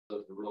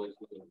those are really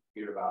cool to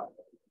hear about.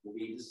 We'll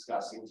be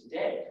discussing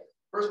today.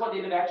 First one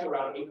dated back to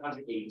around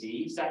 800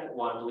 AD. Second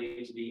one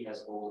believed to be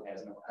as old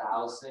as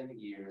 1,000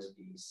 years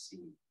BC.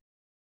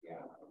 Yeah,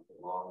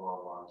 a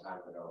long time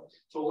ago.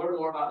 So we'll learn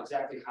more about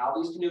exactly how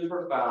these canoes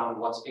were found,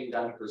 what's being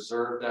done to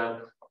preserve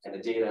them, and the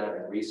data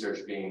and research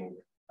being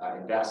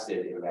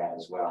invested in that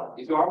as well.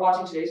 If you are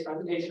watching today's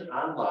presentation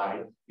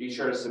online, be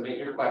sure to submit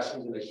your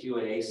questions in the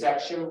Q&A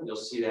section. You'll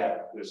see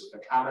that there's a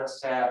comments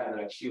tab and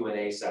then a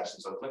Q&A section.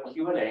 So click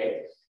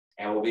Q&A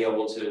and we'll be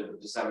able to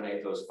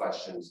disseminate those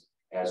questions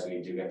as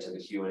we do get to the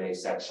Q&A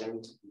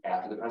section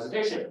after the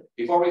presentation.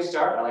 Before we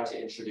start, I'd like to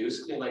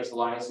introduce Clean Lakes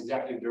Alliance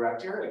Executive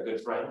Director, a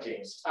good friend,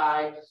 James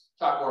Ty,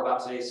 talk more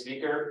about today's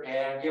speaker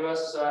and give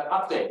us an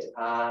update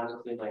on the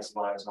Clean Lakes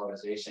Alliance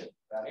organization.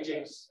 Hey,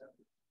 James.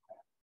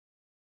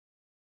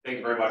 Thank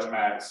you very much,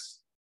 Max.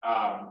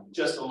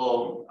 Just a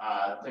little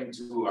thing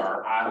to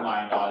our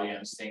online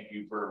audience. Thank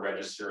you for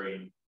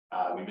registering.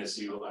 We miss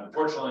you.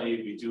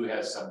 Unfortunately, we do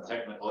have some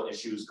technical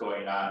issues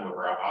going on with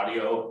our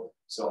audio,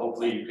 so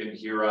hopefully you can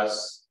hear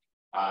us.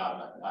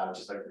 I would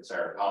just like to say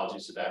our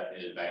apologies to that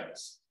in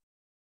advance.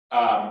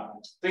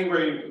 Thank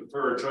you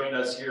for joining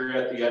us here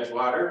at the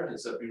Edgewater.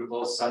 It's a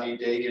beautiful sunny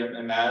day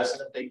in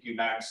Madison. Thank you,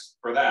 Max,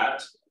 for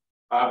that.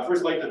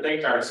 First, I'd like to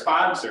thank our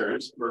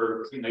sponsors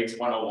for Clean Lakes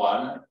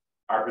 101.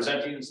 Our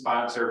presenting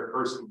sponsor,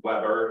 First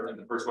Weber and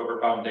the First Weber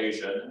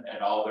Foundation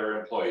and all their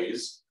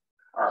employees.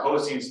 Our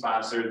hosting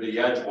sponsor, the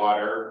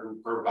Edgewater,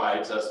 who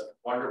provides us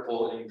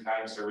wonderful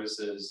in-kind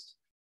services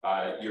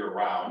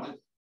year-round.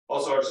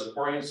 Also, our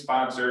supporting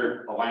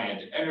sponsor,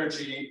 Alliant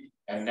Energy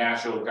and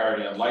National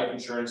Guardian Life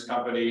Insurance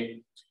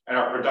Company, and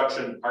our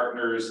production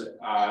partners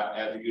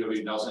at the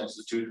UW Nelson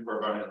Institute for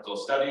Environmental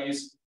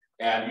Studies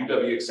and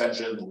UW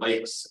Extension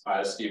Lakes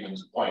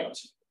Stevens Point.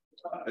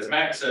 As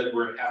Max said,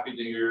 we're happy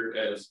to hear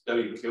as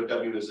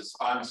WKOW is a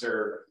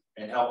sponsor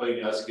and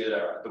helping us get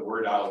the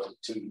word out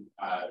to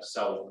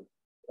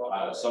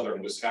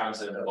southern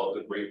Wisconsin about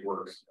the great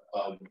work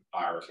of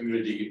our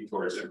community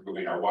towards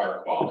improving our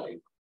water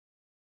quality.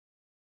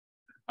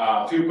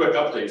 A few quick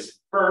updates.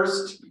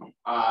 First,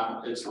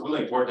 it's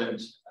really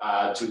important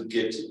to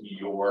get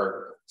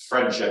your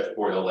friendship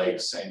for the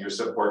lakes, and your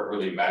support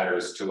really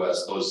matters to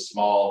us. Those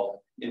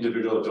small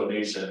individual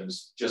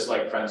donations, just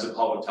like Friends of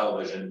Public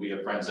Television, we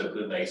have Friends of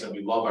Good Lakes, and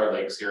we love our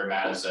lakes here in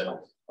Madison,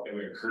 and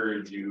we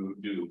encourage you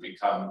to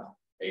become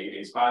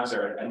a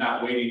sponsor and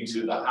not waiting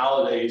to the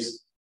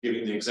holidays,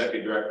 giving the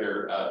executive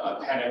director a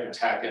panic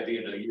attack at the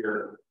end of the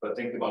year, but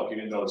think about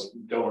giving those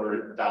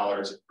donor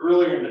dollars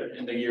earlier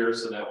in the year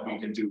so that we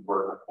can do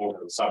work over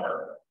the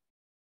summer.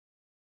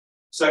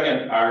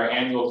 Second, our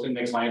annual Clean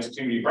Lakes Alliance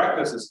Community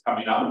Breakfast is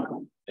coming up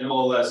in a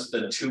little less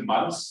than 2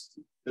 months.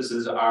 This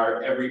is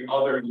our every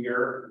other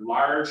year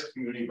large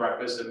community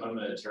breakfast in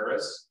Mendota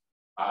Terrace.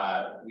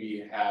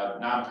 We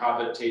have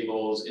nonprofit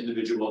tables,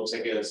 individual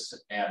tickets,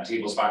 and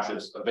table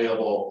sponsorships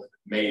available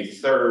May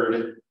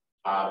 3rd.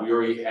 We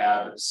already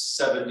have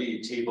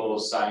 70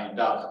 tables signed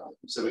up,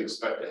 so we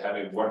expect to have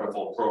a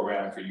wonderful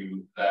program for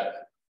you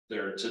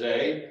there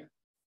today.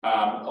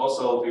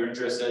 Also, if you're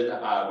interested, we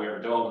have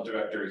a development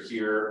director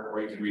here,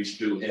 or you can reach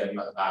to him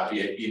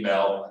via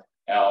email,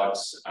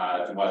 Alex,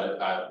 if you want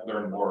to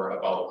learn more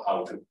about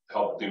how to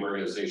help the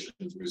organization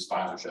through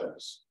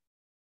sponsorships.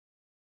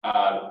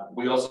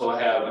 We also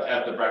have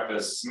at the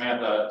breakfast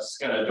Samantha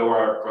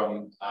Skenadora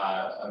from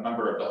a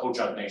member of the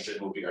Ho-Chunk Nation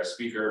who will be our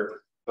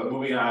speaker. But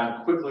moving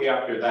on quickly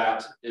after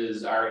that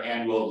is our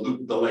annual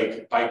Loop the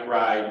Lake bike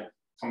ride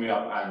coming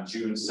up on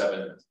June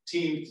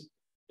 17th.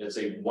 It's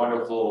a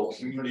wonderful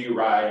community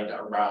ride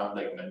around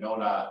Lake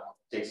Mendota.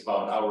 It takes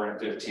about 1 hour and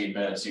 15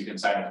 minutes. You can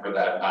sign up for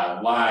that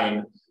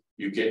online.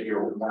 You get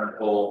your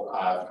wonderful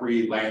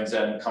free Land's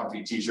End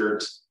comfy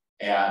t-shirt.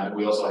 And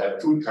we also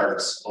have food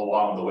carts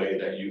along the way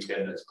that you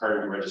can, as part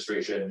of your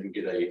registration, you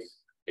get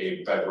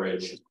a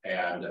beverage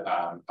and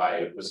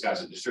by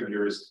Wisconsin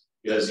distributors.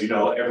 As you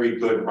know, every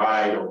good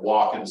ride or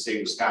walk in the state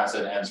of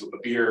Wisconsin ends with a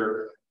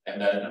beer.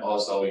 And then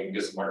also you can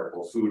get some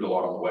wonderful food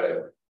along the way.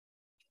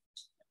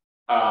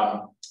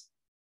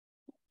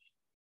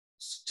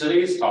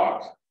 Today's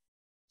talk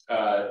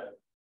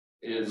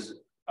is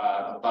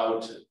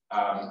about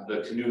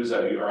the canoes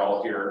that we are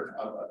all here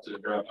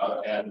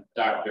and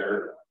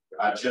Dr.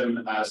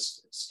 Jim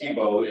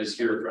Skibo is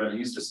here from,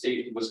 he's the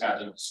State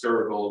Wisconsin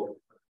Historical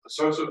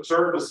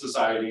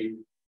Society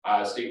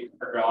State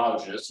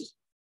Archaeologist.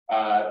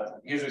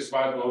 He's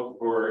responsible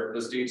for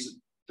the state's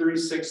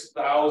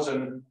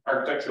 36,000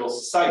 architectural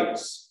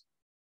sites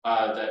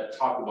that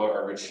talk about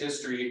our rich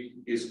history.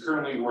 He's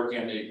currently working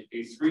on a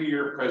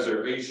 3-year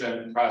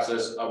preservation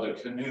process of the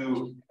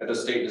canoe at the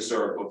State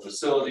Historical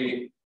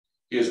Facility.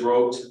 He has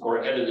wrote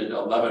or edited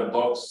 11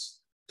 books,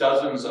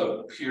 dozens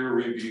of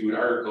peer-reviewed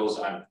articles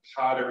on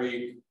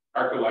pottery,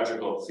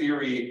 archaeological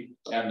theory,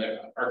 and the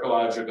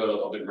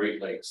archaeological of the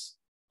Great Lakes.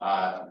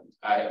 I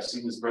have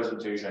seen this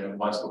presentation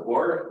once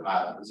before.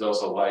 This is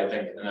also why I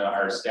think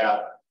our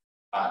staff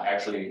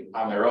actually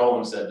on their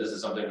own said this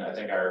is something I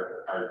think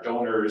our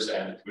donors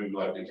and the community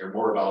would like to hear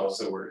more about.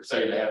 So we're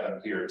excited to have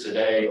them here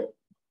today.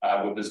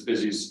 with this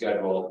busy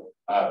schedule.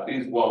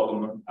 Please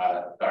welcome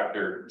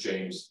Dr.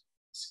 James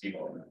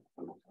Skibo.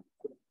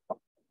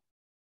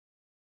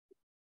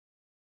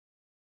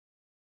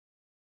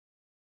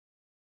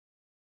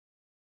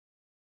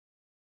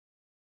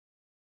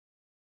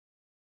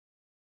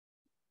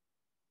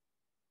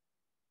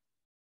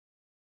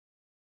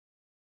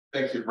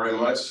 Thank you very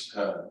much,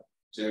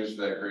 James,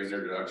 for that great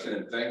introduction,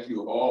 and thank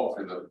you all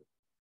for the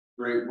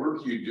great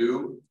work you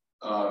do.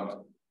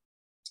 When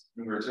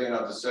we were taking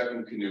out the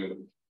second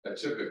canoe,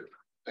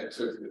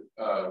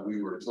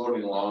 we were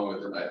floating along with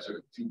it, and I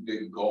took 2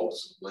 big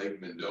gulps of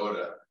Lake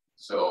Mendota.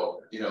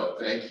 So, you know,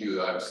 thank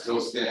you. I'm still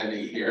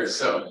standing here.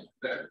 So,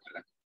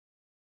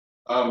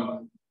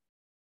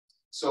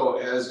 so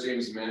as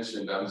James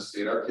mentioned, I'm the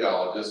state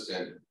archaeologist,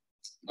 and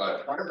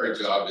my primary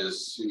job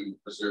is to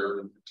preserve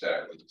and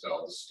protect and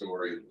tell the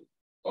story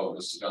of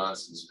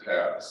Wisconsin's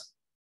past.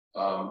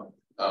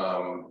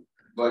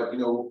 But you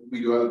know, we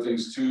do other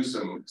things too,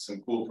 some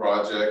cool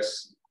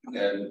projects,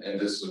 and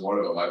this is one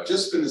of them. I've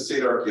just been the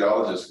state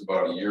archaeologist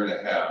for about 1.5 years,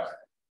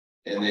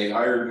 and they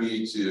hired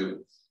me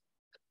to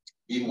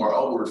be more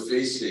outward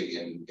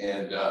facing,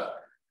 and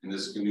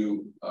this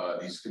canoe,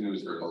 these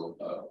canoes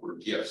were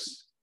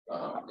gifts. So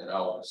I'm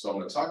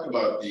going to talk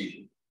about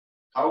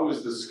how it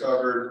was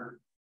discovered,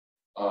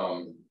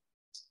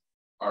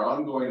 our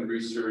ongoing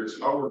research,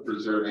 how we're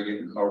preserving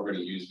it, and how we're going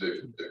to use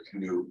the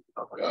canoe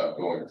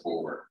going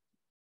forward.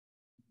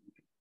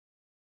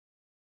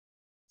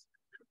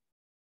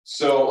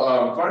 So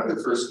finding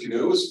the first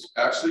canoe was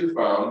actually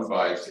found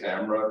by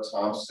Tamara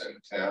Thomsen.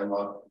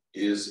 Tamara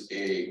is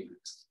a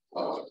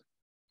Hall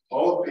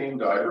of Fame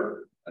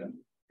diver, an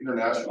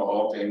international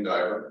Hall of Fame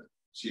diver.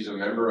 She's a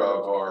member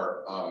of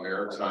our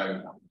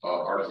Maritime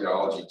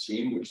Archaeology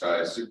team, which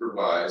I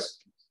supervise.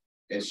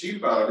 And she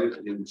found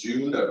it in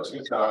June of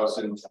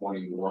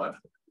 2021,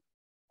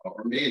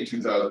 or May of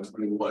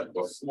 2021,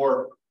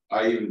 before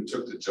I even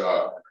took the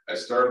job. I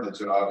started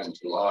the job in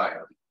July.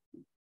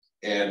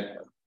 And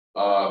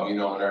you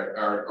know, in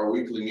our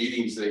weekly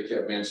meetings, they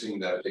kept mentioning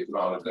that they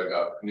found a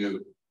dugout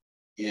canoe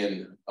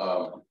in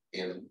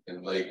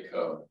Lake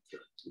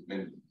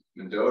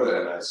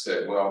Mendota, and I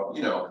said, well,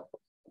 you know,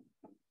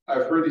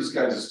 I've heard these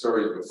kinds of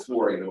stories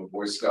before. You know,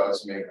 Boy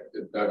Scouts make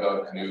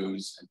dugout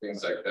canoes and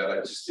things like that. I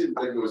just didn't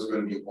think it was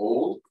going to be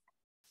old,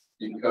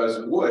 because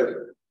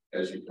wood,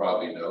 as you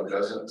probably know,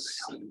 doesn't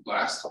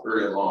last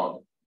very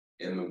long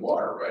in the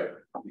water, right?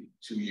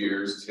 2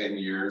 years, 10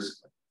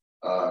 years.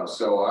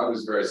 So I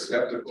was very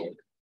skeptical,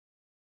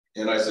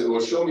 and I said,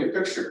 well, show me a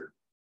picture.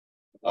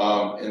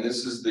 And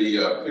this is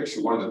the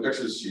picture, one of the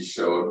pictures she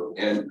showed,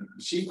 and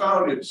she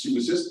found it. She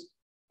was just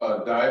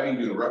diving,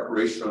 doing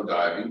recreational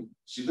diving.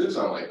 She lives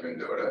on Lake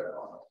Mendota,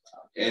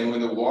 and when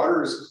the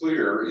water is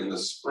clear in the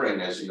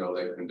spring, as you know,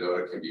 Lake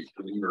Mendota can be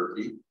pretty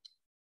murky.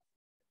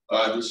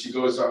 She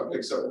goes out,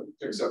 picks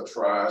up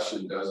trash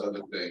and does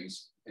other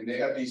things, and they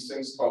have these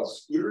things called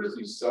scooters,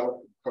 these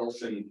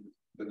self-propulsion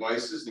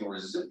devices, and we're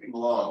zipping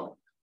along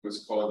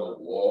what's called a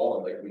wall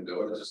in Lake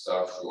Mendota, just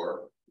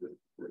offshore,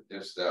 where it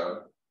dips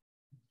down.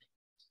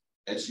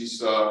 And she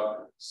saw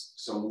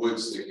some wood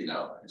sticking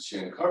out, and she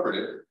uncovered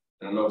it.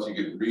 I don't know if you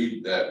could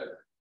read that.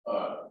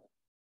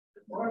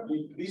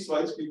 These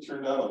lights be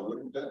turned on a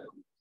little bit.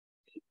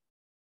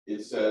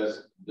 It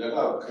says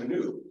Dugout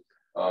Canoe.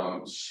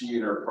 She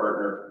and her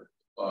partner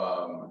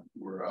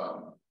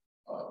were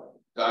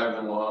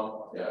diving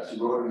along. Yeah, she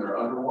wrote in there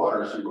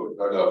underwater. She wrote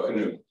Dugout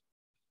Canoe.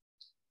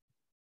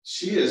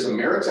 She is a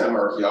maritime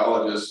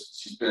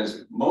archaeologist. She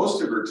spends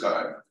most of her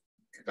time,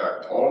 in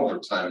fact, all of her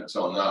time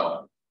until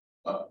now,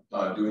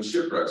 doing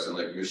shipwrecks in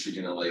Lake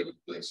Michigan and Lake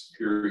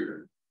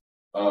Superior.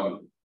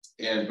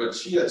 But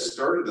she had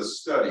started a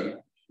study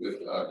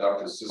with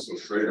Dr. Cecil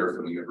Schrader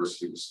from the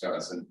University of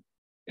Wisconsin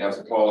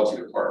Anthropology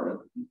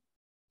Department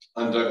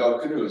on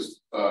dugout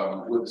canoes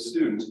with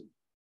students.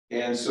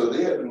 And so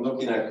they had been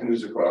looking at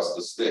canoes across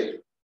the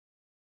state.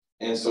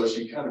 And so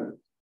she kind of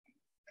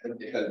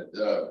had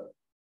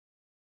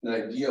an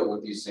idea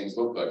what these things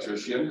look like. So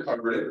she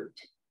uncovered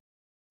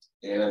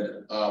it,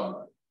 and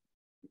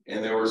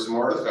there were some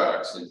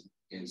artifacts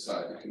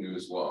inside the canoe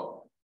as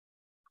well.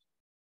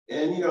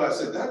 And you know, I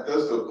said that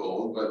does look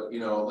old, but you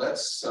know,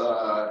 let's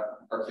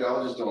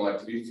archaeologists don't like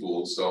to be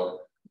fooled.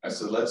 So I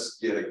said, let's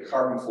get a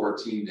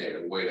carbon-14 date,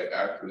 a way to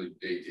accurately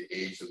date the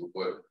age of the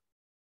wood.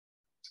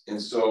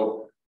 And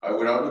so I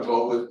went out in the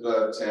boat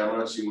with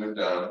Tamara. She went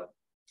down,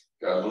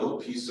 got a little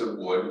piece of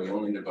wood. We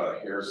only need about a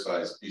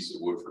hair-sized piece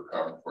of wood for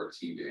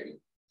carbon-14 dating.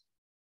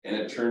 And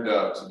it turned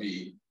out to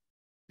be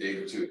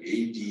dated to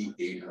AD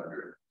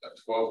 800,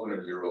 a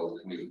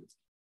 1,200-year-old canoe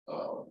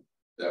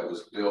that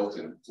was built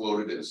and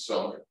floated and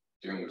sunk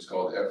during what's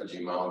called the Effigy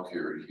Mound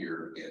period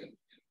here in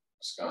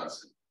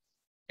Wisconsin.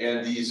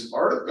 And these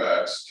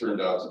artifacts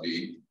turned out to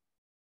be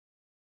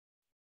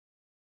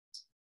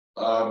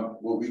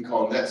what we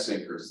call net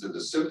sinkers. They're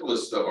the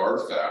simplest of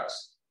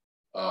artifacts,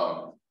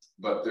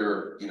 but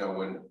they're, you know,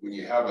 when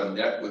you have a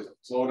net with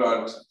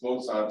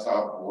floats on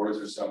top of boards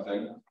or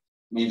something, you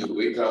need to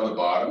weight down the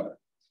bottom,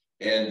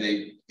 and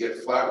they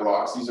get flat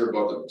rocks. These are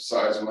about the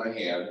size of my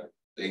hand.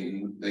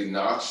 They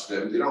notch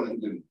them. They don't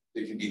even,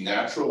 they can be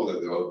natural, or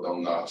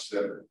they'll notch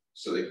them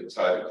so they can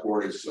tie the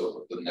cordage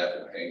so that the net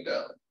will hang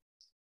down.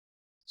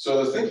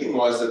 So the thinking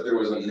was that there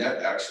was a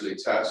net actually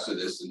attached to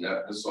this, the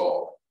net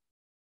dissolved,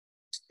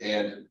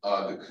 and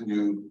the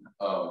canoe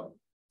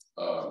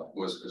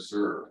was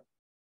preserved.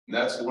 And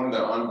that's one of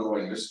the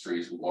ongoing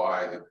mysteries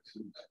why a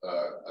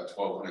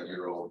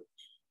 1,200-year-old,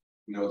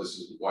 this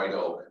is white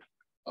oak,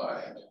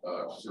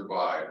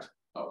 survived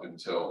up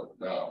until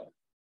now.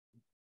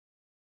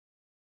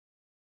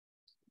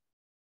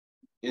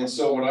 And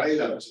so when I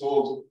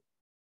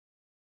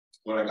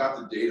when I got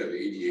the date of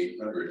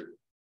 8,800,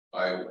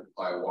 I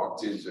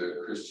walked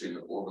into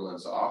Christian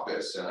Oberlin's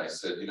office and I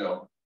said,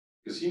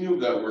 because he knew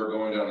that we're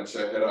going down to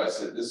check it out. I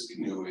said, this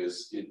canoe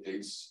it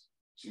dates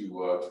to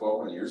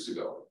 1,200 years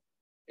ago,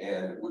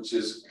 and which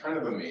is kind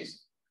of amazing.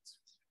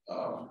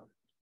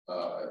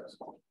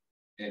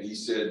 And he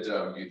said,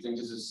 do you think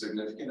this is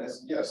significant? I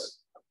said, yes,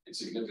 it's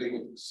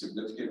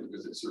significant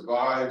because it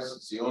survives.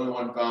 It's the only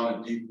one found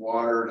in deep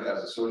water. It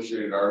has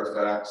associated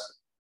artifacts.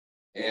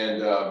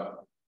 And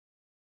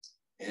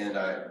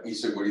he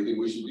said, what do you think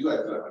we should do? I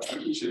thought, I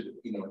think you should,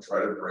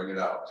 try to bring it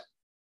out,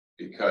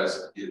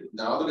 because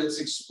now that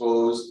it's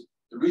exposed,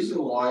 the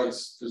reason why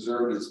it's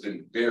preserved, it's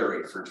been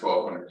buried for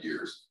 1,200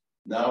 years.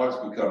 Now it's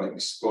becoming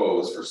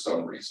exposed for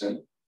some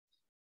reason.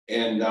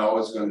 And now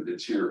it's going to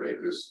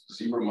deteriorate. There's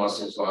zebra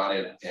mussels on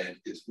it, and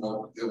it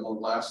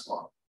won't last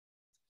long.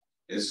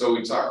 And so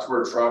we talked to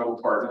our tribal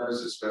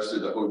partners, especially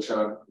the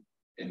Ho-Chunk,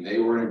 and they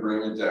were in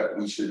agreement that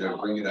we should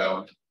bring it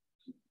out.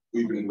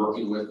 We've been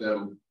working with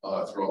them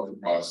throughout the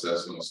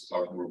process, and let's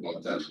talk more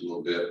about that a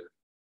little bit.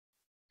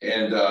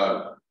 And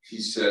he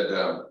said,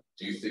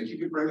 do you think you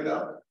could bring it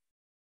out?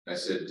 I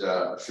said,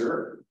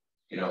 sure.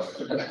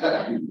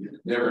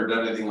 Never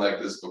done anything like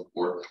this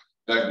before.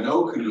 In fact,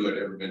 no canoe had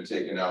ever been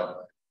taken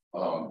out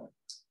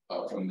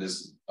from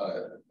this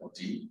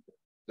deep.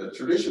 The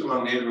tradition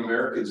among Native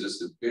Americans is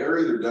to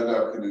bury their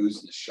dugout canoes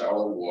in the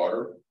shallow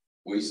water,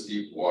 waist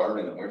deep water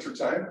in the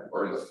wintertime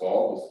or in the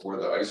fall before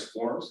the ice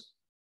forms,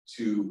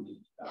 to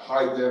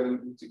hide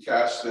them, to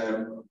catch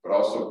them, but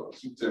also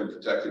keep them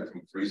protected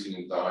from freezing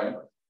and dying,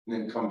 and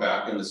then come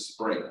back in the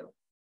spring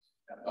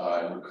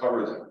and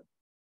recover them.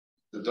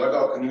 The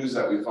dugout canoes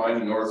that we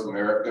find in North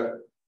America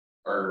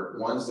are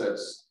ones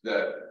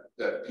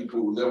that people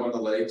who live on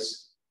the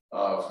lakes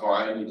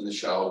find in the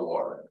shallow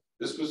water.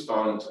 This was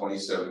found in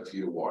 27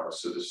 feet of water,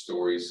 so the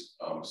story's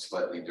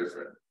slightly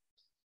different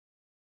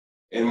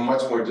and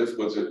much more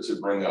difficult to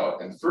bring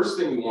out. And first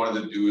thing we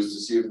wanted to do is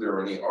to see if there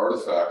were any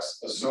artifacts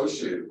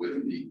associated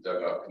with the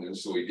dugout canoe.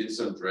 So we did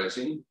some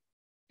dredging.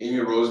 Amy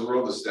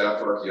Roseborough, the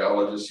staff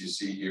archaeologist you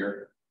see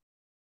here,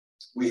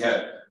 we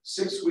had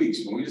 6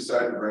 weeks. When we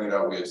decided to bring it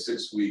out, we had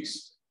 6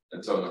 weeks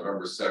until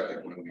November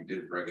 2nd when we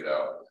did bring it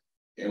out.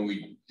 And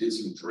we did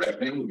some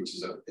dredging, which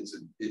is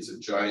it's a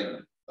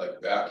giant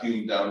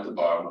vacuum down at the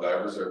bottom.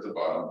 Divers are at the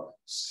bottom,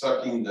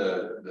 sucking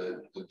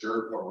the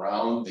dirt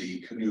around the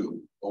canoe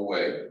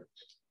away,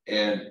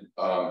 and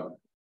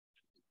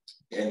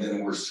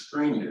then we're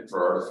screening it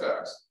for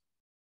artifacts.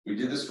 We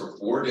did this for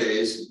 4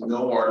 days.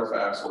 No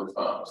artifacts were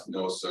found.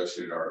 No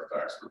associated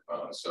artifacts were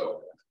found.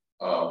 So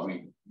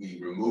we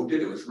removed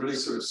it. It was really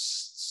sort of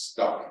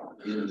stuck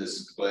in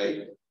this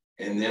clay.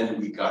 And then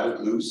we got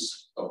it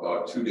loose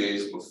about 2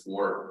 days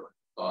before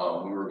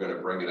we were going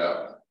to bring it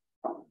out.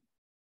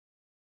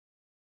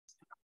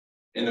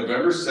 And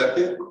November 2nd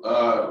it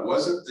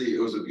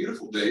was a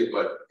beautiful day,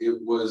 but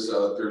it was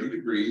 30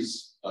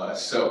 degrees.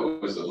 So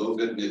it was a little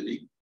bit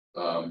nippy.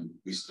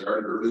 We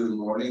started early in the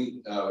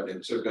morning, and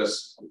it took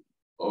us,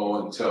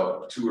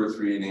 until 2 or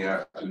 3 in the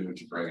afternoon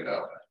to bring it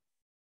out.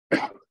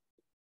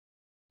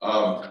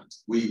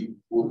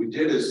 What we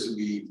did is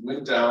we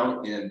went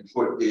down and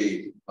put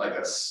a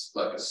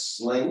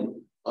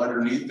sling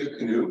underneath the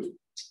canoe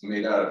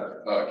made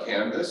out of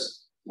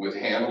canvas with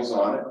handles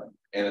on it,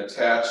 and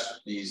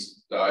attached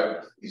these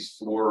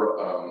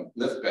 4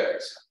 lift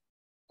bags.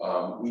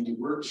 We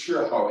weren't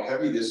sure how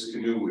heavy this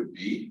canoe would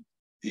be.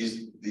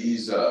 These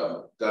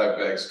dive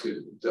bags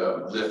could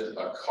lift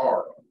a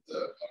car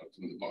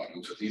from the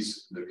bottom. So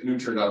the canoe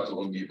turned out to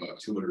only be about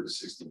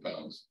 260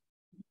 pounds.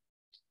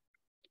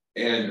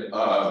 And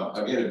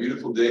again, a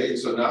beautiful day.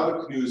 So now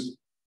the canoe's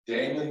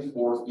dangling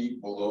 4 feet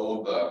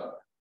below the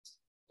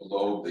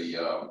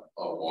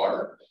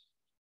water.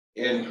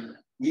 And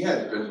we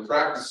had been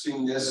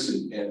practicing this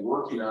and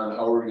working on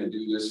how we're going to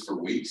do this for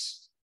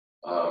weeks.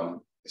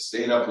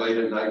 Staying up late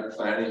at night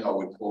planning how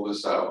we pull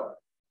this out.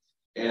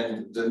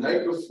 And the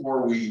night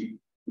before we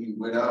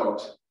went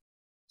out,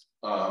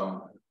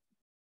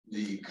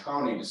 the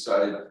county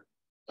decided,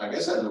 I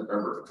guess on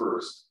November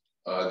 1st,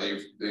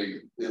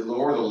 they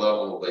lowered the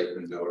level of Lake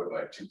Mendota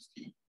by 2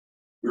 feet.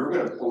 We were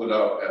going to pull it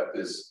out at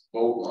this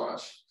boat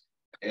launch,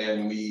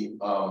 and we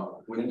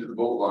went into the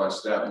boat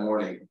launch that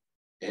morning,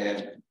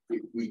 and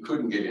we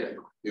couldn't get in.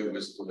 The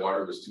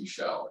water was too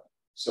shallow.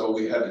 So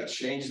we had to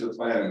change the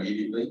plan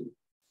immediately.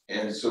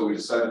 And so we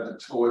decided to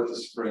tow it to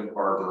Spring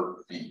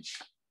Harbor Beach.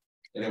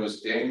 and it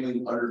was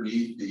dangling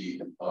underneath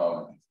the,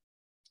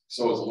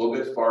 so it was a little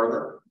bit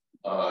farther,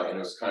 and it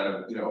was kind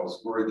of, I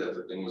was worried that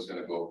the thing was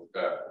going to go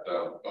back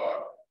down.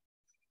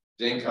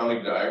 Dane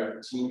County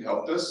dive team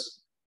helped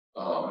us,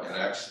 and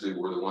actually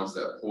were the ones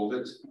that pulled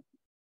it.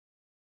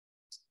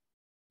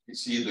 You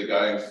see the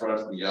guy in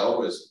front in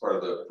yellow is part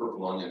of the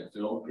Purple Onion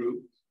film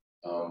crew.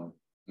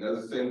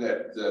 Another thing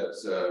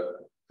that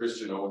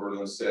Christian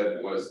Oberlin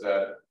said was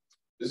that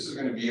this is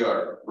going to be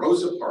our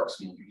Rosa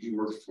Parks movie. He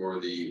worked for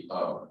the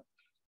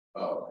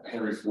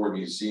Henry Ford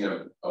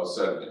Museum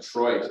outside of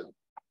Detroit,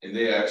 and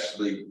they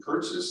actually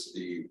purchased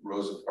the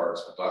Rosa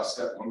Parks bus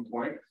at one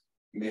point,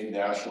 made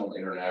national,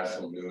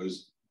 international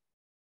news.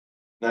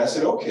 And I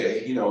said,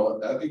 okay,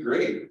 that'd be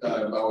great.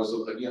 I was,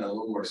 again, a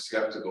little more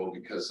skeptical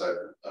because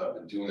I've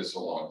been doing this a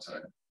long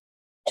time.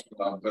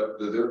 But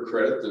to their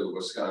credit, the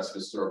Wisconsin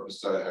Historical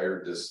Society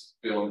hired this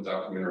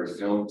documentary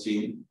film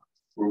team.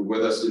 Were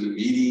with us in the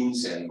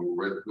meetings and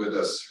were with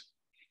us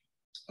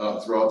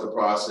throughout the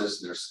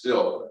process. And they're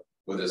still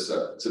with us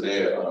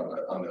today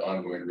on the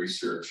ongoing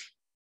research.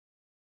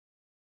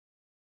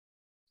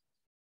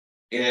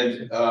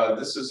 And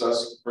this is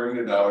us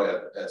bringing it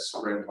out at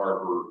Spring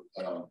Harbor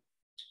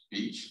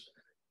Beach,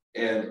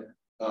 and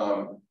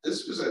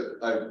this was a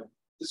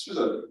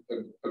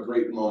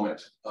great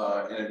moment,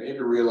 and it made me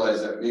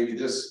realize that maybe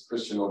this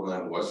Christian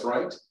Oberlin was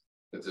right,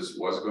 that this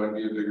was going to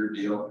be a bigger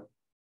deal.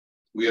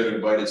 We had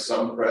invited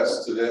some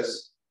press to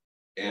this,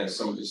 and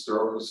some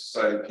historical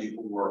society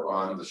people were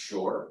on the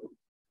shore,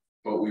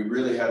 but we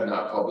really had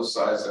not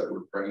publicized that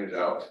we're bringing it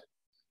out.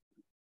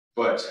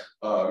 But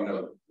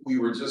we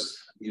were just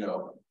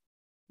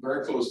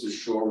very close to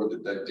shore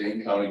with the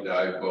Dane County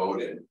dive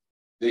boat, and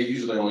they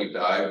usually only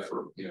dive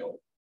for,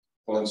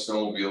 pulling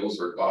snowmobiles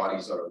or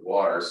bodies out of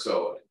water.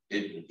 So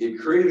it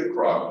created a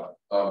crowd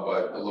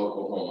by the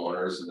local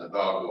homeowners and the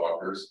dog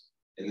walkers.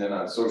 And then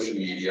on social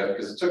media,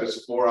 because it took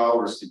us 4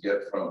 hours to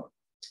get from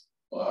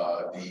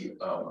the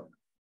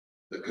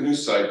canoe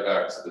site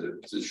back to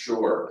the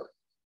shore.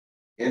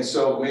 And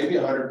so maybe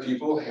 100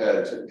 people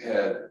had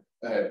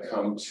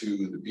come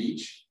to the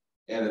beach.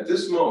 And at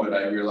this moment,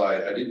 I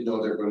realized I didn't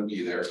know they were going to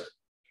be there.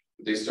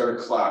 They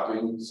started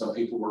clapping. Some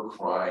people were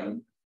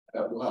crying.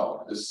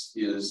 Wow, this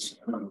is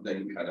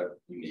something kind of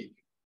unique.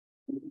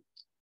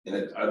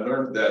 And I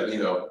learned that,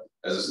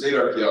 as a state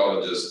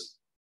archaeologist,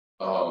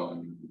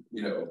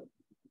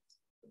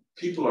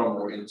 people are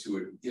more into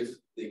it if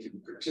they can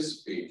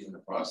participate in the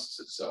process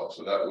itself.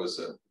 So that was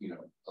I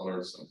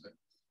learned something.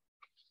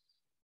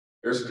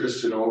 There's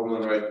Christian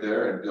Oberlin right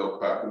there, and Bill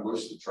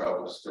Quackenbush, the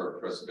Tribal Historic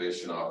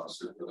Preservation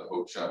Officer for the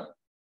Ho-Chunk.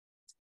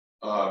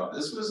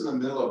 This was in the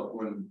middle of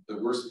when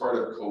the worst part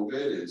of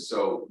COVID, and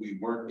so we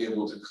weren't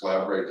able to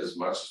collaborate as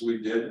much as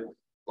we did,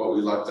 but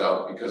we lucked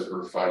out because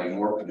we're finding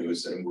more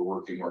canoes and we're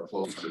working more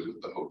closely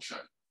with the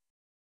Ho-Chunk.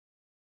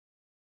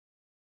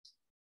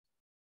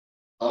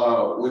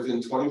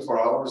 Within 24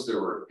 hours, there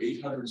were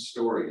 800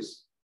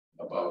 stories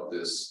about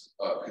this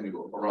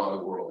canoe around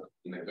the world,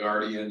 in The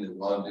Guardian, in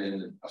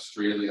London, in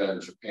Australia,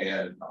 and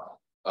Japan.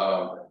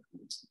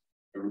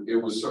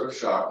 It was sort of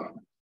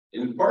shocking,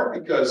 in part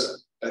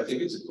because I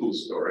think it's a cool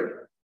story,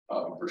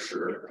 for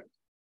sure.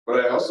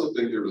 But I also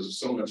think there was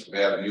so much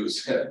bad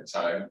news at the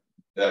time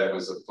that it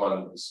was a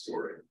fun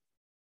story.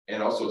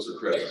 And also it's a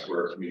credit to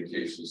our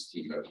communications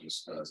team at the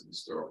Wisconsin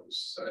Historical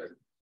Society.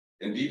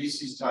 And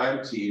BBC's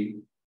Time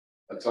Team,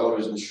 a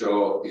television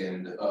show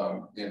in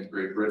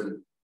Great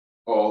Britain,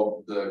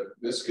 called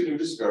this canoe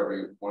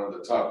discovery one of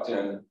the top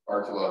 10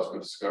 archaeological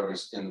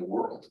discoveries in the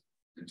world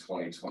in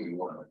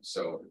 2021.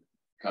 So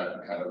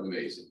kind of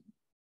amazing.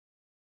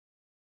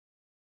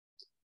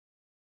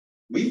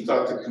 We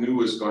thought the canoe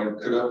was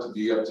could have to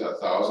be up to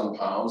 1,000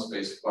 pounds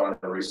based upon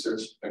our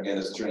research. Again,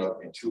 it's turned out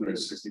to be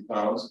 260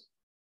 pounds.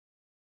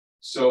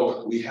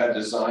 So we had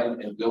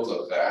designed and built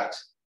a vat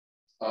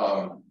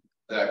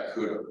that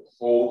could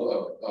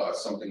hold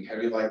something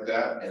heavy like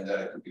that, and then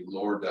it could be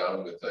lowered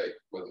down with a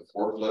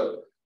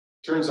forklift.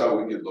 Turns out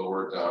we could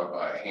lower it down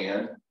by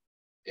hand,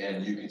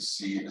 and you can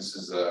see this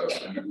is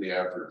immediately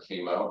after it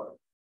came out,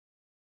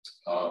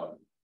 and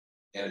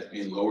it's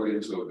being lowered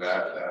into a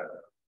vat that.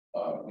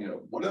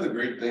 One of the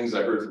great things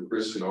I heard from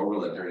Christian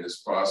Oberlin during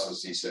this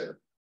process, he said,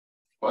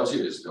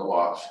 budget is no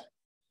option.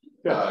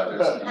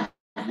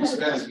 You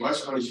spend as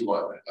much money as you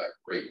want,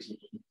 great.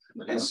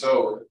 And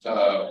so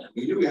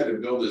we knew we had to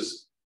build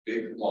this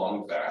big,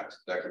 long vat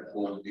that could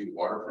hold and be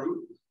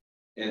waterproof.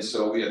 And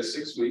so we had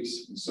 6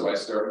 weeks. And so I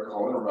started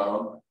calling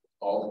around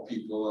all the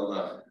people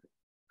and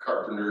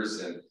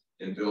carpenters and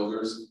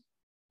builders,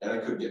 and I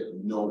could get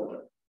no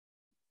one.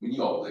 When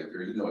you all live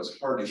here, it's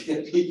hard to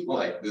get people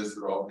like this.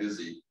 They're all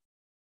busy.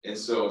 And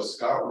so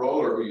Scott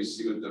Roller, who you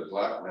see with the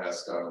black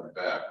mask on the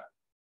back,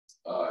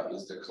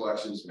 is the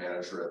collections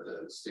manager at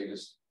the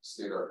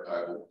State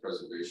Archaeological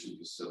Preservation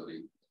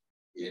Facility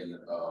in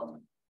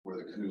where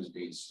the canoe is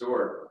being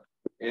stored.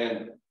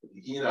 And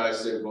he and I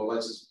said, well,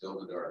 let's just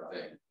build a darn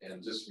thing.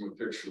 And just from a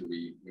picture,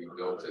 we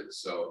built it.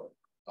 So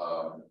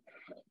I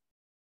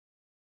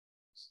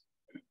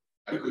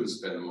couldn't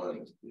spend the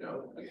money,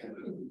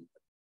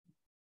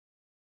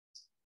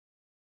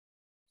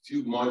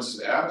 few months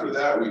after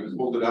that, we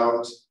pulled it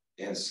out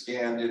and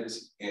scanned it,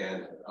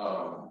 and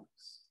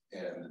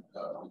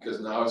because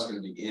now it's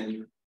going to be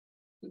in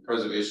the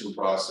preservation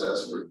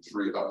process for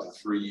up to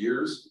 3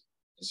 years,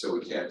 and so we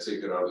can't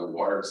take it out of the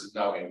water. It's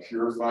now in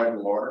purified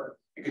water.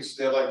 It could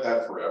stay like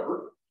that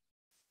forever,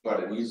 but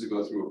it needs to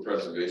go through a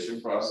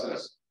preservation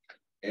process.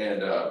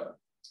 And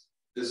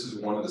this is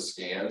one of the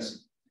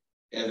scans.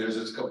 And there's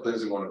just a couple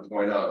things I want to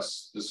point out.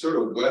 The sort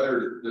of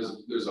weathered,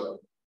 there's a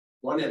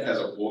one that has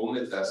a hole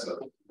in it, that's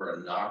where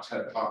a notch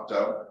had popped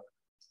out.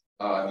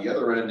 The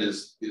other end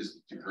is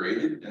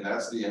degraded, and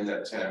that's the end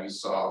that Tammy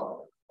saw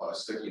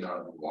sticking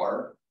out of the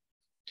water,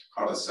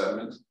 out of the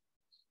sediment.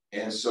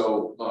 And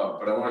so,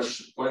 but I want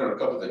to point out a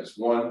couple things.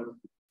 One,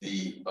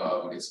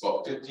 it's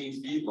about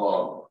 15 feet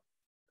long,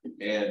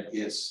 and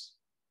it's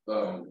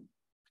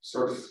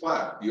sort of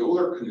flat. The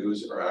older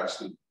canoes are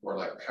actually more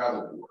like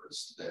paddle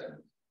boards than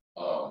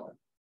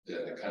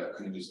the kind of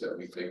canoes that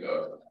we think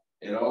of.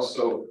 And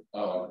also,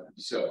 you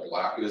see how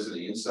black it is on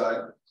the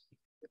inside.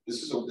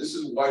 This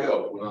is white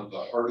oak, one of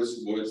the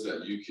hardest woods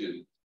that you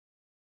can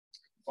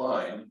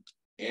find.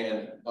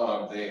 And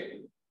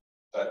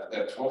at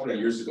 1,200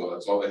 years ago,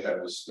 that's all they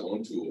had was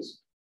stone tools,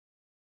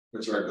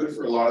 which are good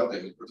for a lot of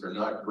things, but they're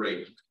not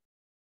great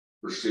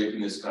for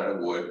shaping this kind of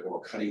wood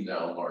or cutting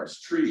down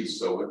large trees.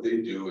 So what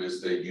they do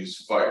is they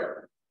use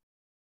fire.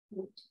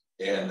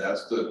 And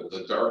that's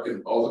the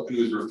darkened, all the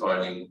canoes we're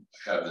finding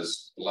have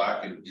this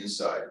blackened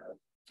inside.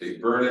 They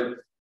burn it,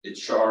 it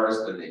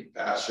chars, then they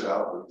bash it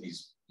out with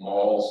these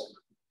mauls,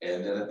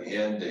 and then at the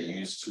end, they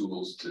use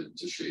tools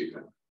to shape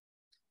it.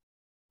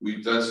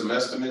 We've done some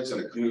estimates, and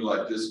a canoe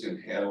like this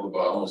can handle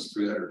about almost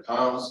 300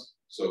 pounds,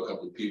 so a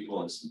couple of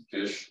people and some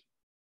fish.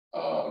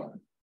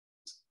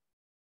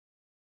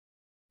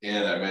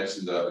 And I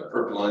mentioned the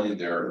purple onion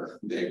there.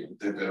 They've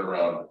been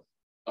around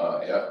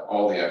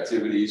all the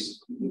activities.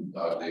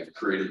 They've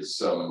created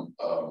some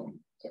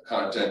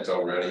content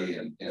already,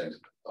 and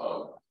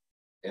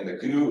the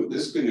canoe,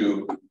 this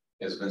canoe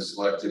has been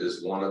selected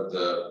as one of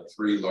the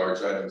 3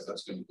 large items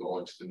that's going to go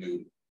into the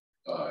new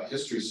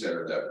history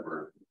center that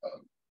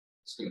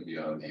it's going to be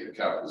on the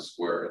Capitol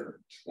Square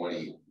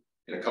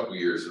in a couple of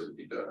years. It'll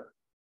be done.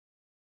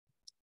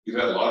 We've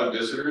had a lot of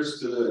visitors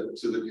to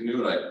the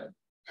canoe, and I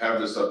have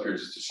this up here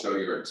just to show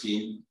you our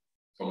team.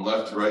 From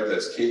left to right,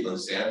 that's Caitlin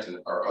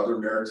Stanton, our other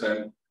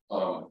maritime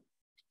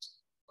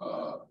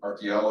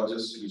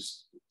archaeologist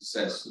who's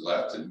since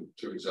left and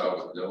took a job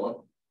with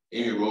NOAA.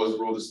 Amy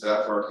Roseborough, the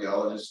staff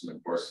archaeologist, and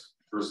of course,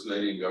 First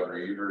Lady and Governor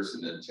Evers,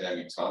 and then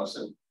Tammy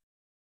Thomsen.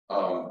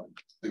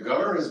 The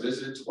governor has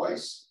visited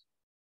twice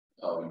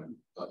for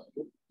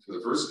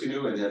the first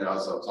canoe, and then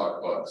as I'll talk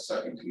about the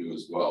second canoe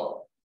as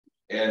well.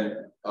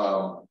 And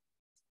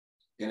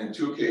in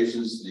 2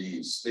 occasions,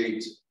 the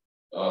state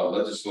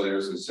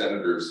legislators and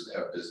senators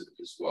have visited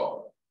as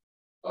well.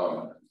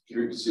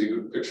 Here you can see a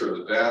good picture of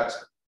the vat.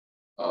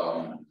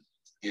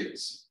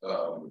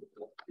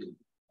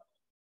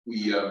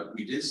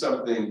 We did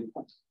something.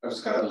 I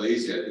was kind of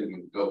lazy. I think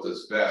we built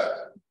this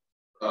vat.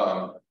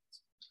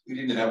 We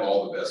didn't have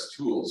all the best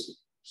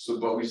tools,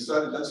 but we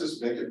decided let's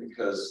just make it,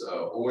 because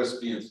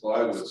OSB and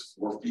plywood is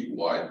 4 feet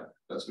wide.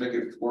 Let's make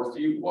it 4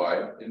 feet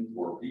wide and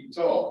 4 feet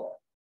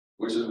tall,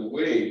 which is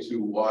way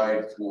too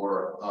wide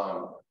for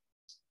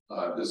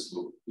this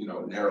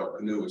narrow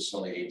canoe, which is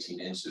only 18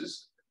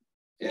 inches.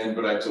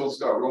 But I told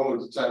Scott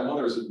Rowland at the time, well,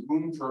 there's a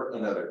room for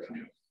another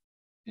canoe,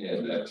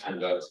 and that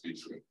turned out to be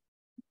true.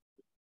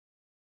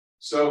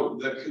 So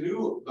the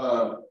canoe,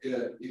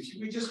 if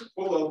we just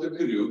pull out the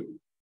canoe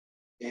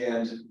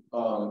and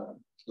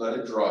let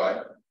it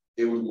dry,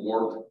 it would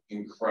warp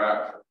and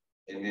crack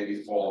and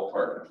maybe fall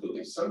apart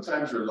completely.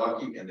 Sometimes you're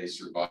lucky and they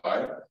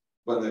survive,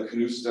 but the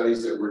canoe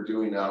studies that we're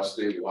doing now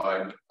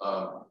statewide,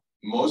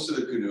 most of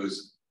the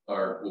canoes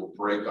will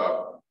break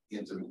up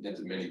into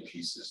many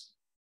pieces.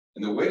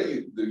 And the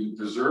way that you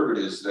preserve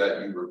it is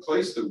that you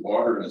replace the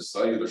water in the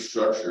cellular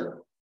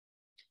structure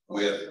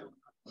with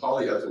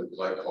polyethyl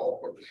glycol,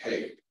 or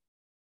PEG,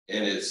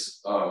 and it's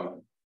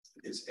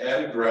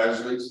added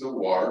gradually to the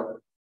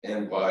water,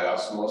 and by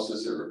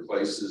osmosis it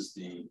replaces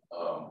the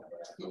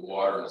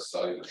water in the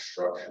cellular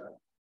structure.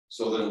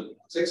 So then it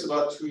takes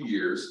about 2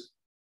 years,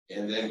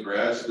 and then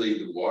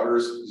gradually the water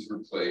is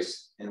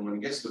replaced, and when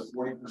it gets to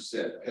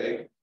 40%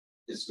 PEG,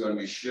 it's going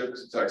to be shipped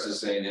to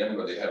Texas A&M,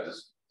 where they have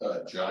this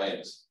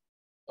giant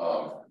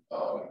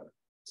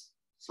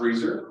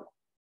freezer.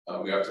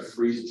 We have to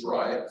freeze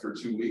dry it for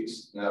 2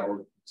 weeks, and that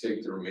will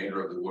take the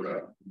remainder of the wood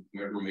out,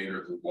 the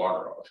remainder of the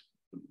water out.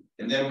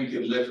 And then we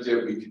could lift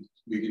it,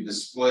 we could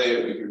display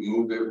it, we could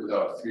move it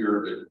without fear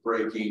of it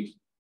breaking,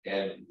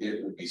 and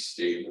it would be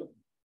stable.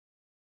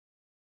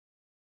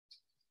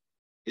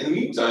 In the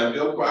meantime,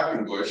 Bill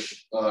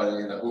Quackenbush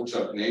in the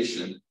Ho-Chunk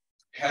Nation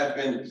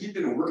he'd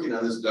been working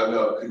on this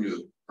dugout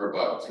canoe for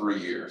about 3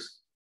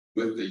 years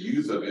with the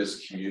youth of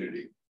his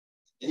community.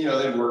 And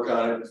they'd work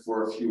on it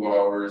for a few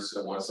hours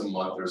once a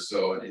month or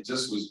so, and it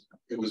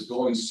was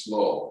going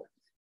slow.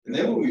 And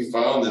then when we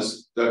found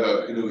this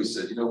dugout canoe, we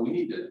said, we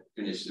need to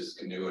finish this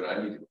canoe, and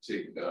I need to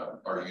take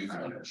our youth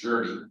on a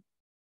journey.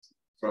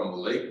 from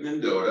Lake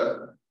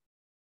Mendota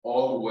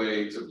all the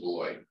way to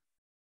Beloit.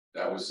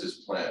 That was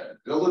his plan.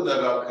 Build a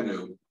dugout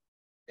canoe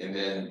and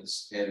then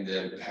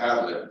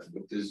paddle it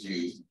with his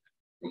youth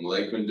from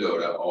Lake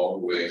Mendota all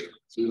the way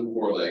through the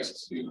Four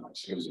Lakes to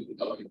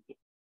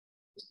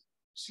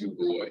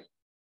Beloit.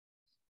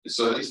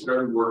 So they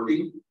started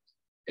working,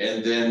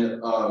 and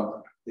then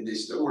they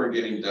still weren't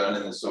getting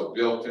done. And so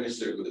Bill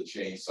finished it with a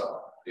chainsaw.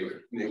 They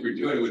were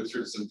doing it with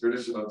some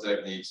traditional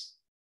techniques.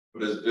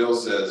 But as Bill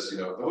says, you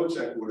know, if the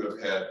Ho-Chunk would have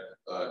had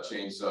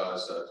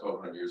chainsaws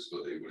 1,200 years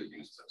ago, they would have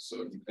used them.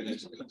 So he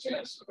finished it with a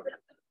chainsaw.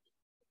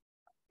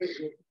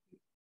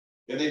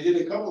 And they did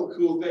a couple of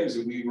cool things,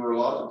 and we were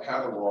allowed to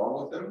paddle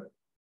along with them.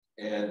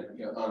 And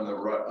you know, on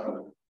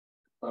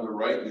the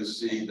right, you'll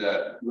see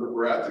that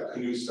we're at the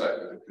canoe site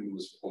where the canoe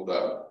was pulled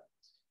out.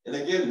 And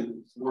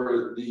again,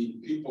 for the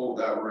people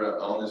that were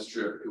on this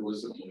trip, it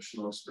was an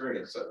emotional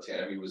experience.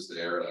 Tammy was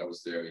there, and I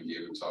was there. We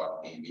gave a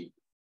talk, Amy.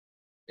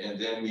 And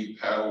then we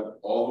paddled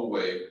all the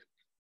way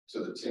to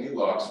the Tinny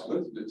Locks,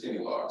 went to the Tinny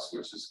Locks,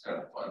 which is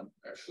kind of fun,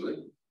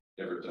 actually.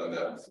 Never done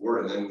that before.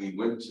 And then we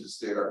went to the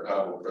State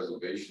Archaeological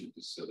Preservation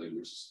Facility,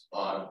 which is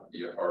on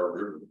the Yahara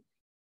River.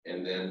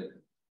 And then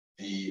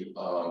the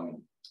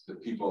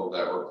people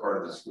that were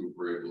part of this group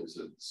were able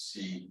to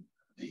see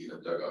the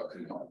dugout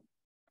canoe.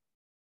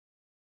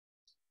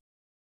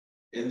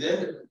 And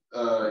then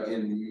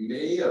in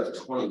May of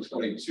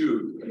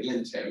 2022,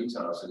 again, Tammy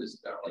Thomsen is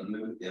down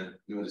and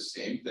doing the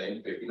same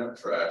thing, picking up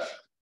trash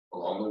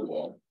along the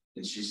wall.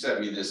 And she sent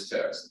me this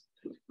text.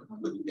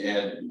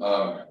 And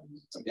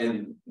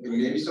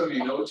maybe some of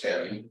you know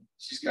Tammy.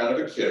 She's kind of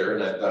a kidder,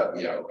 and I thought,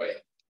 yeah, right.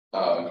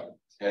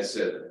 And I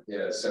said,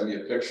 yeah, send me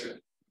a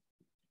picture.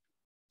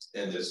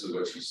 And this is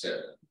what she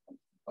said.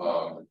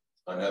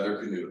 Another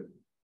canoe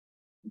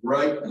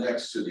right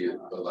next to the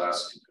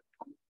last canoe.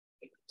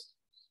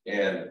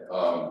 And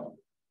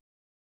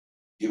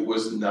it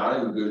was not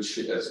in good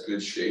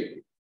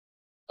shape.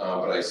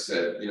 But I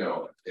said, you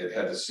know, it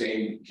had the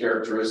same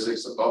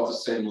characteristics, about the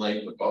same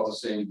length, about the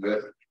same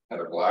width, had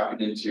a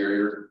blackened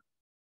interior.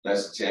 And I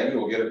said, Tammy,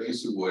 we'll get a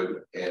piece of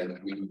wood and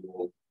we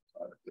will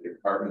get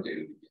it carbon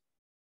dated again.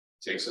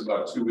 It takes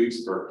about 2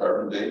 weeks for a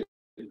carbon date.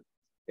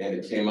 And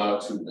it came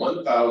out to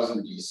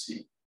 1000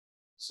 BC.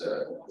 It's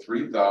a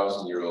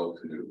 3,000-year-old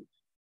canoe,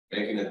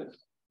 making it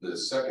the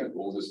second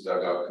oldest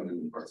dugout canoe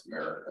in North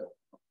America.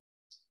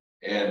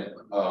 And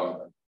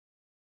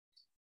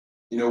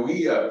you know,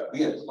 we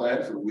had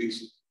planned for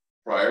weeks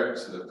prior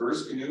to the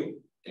first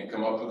canoe and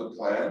come up with a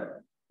plan.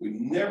 We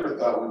never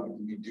thought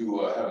we'd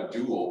have a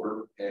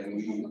do-over, and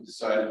we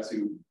decided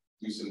to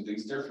do some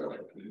things differently.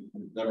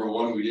 Number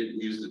one, we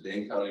didn't use the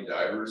Dane County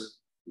divers.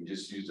 We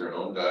just used our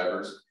own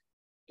divers.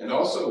 And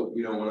also,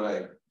 you know,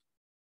 when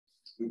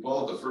we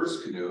pulled the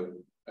first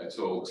canoe, I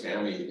told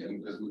Tammy,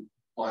 and because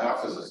my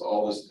office is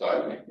all this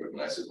diving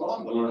equipment, I said, well,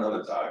 I'm going to learn how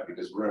to dive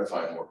because we're going to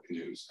find more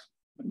canoes.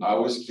 I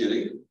was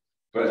kidding,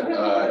 but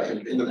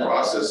in the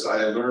process,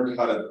 I learned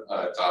how to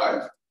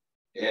dive,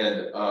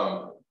 and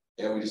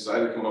we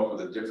decided to come up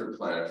with a different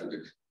plan for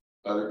the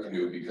other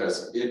canoe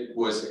because it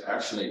was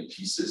actually in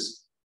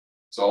pieces.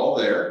 It's all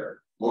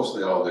there,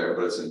 mostly all there,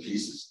 but it's in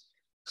pieces.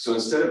 So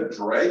instead of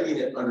dragging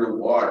it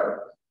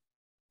underwater,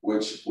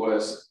 which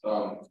was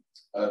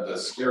the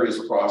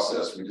scariest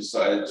process, we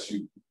decided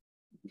to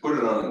put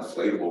it on an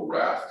inflatable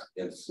raft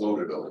and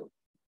float it over.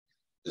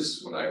 This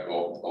is when I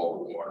go all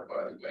the water,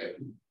 by the way.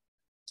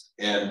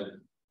 And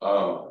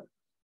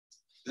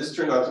this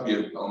turned out to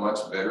be a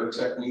much better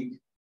technique.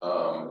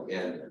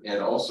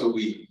 And also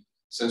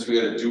since we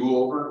had a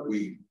do-over,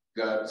 we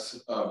got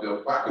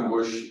Bill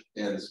Quackenbush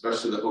and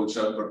especially the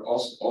Ho-Chunk, but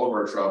also all of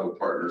our tribal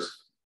partners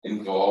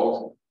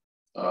involved.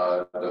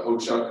 The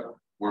Ho-Chunk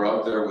were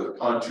out there with a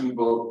pontoon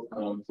boat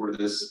for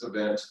this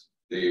event.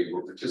 They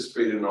were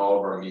participating in all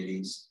of our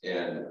meetings.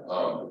 And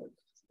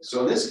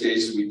so in this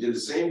case, we did the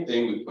same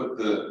thing. We put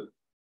the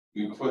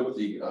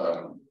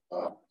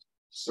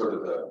sort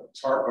of the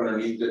tarp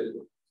underneath it,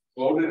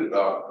 floated it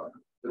up,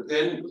 but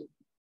then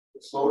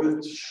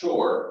floated to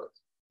shore,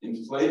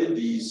 inflated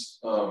these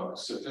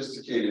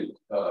sophisticated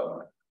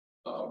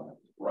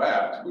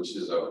raft, which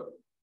is a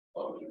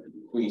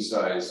queen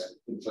size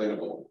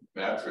inflatable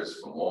mattress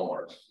from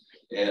Walmart,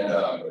 and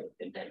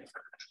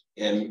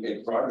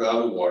it brought it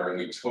out of the water, and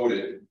we towed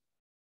it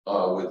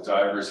with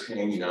divers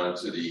hanging on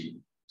to the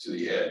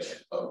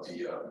edge of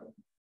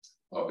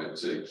it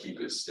to keep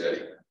it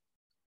steady.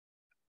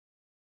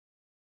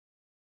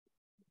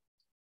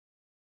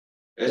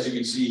 As you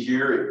can see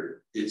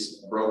here,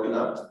 it's broken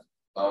up,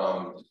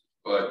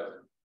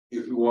 but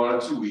if we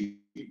wanted to,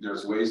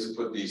 there's ways to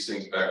put these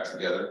things back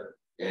together,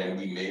 and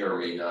we may or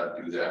may not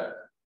do that.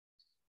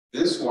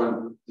 This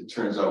one, it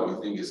turns out, we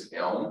think is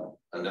elm,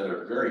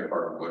 another very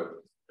hard wood,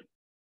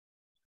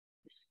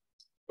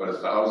 but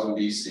 1000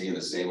 BC in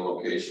the same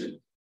location.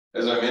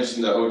 As I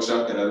mentioned, the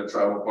Ho-Chunk and other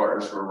tribal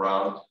partners were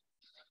around.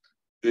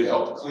 They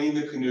helped clean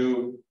the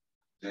canoe.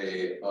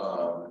 They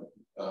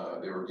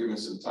were given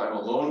some time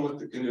alone with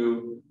the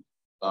canoe.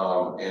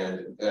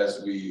 And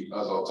as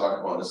I'll talk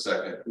about in a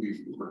second,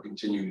 we're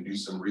continuing to do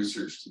some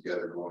research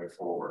together going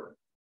forward.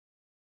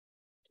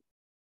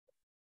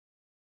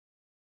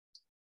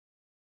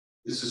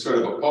 This is sort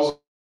of a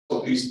puzzle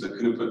piece of the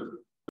canoe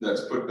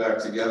that's put back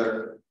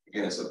together.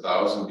 Again, it's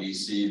 1000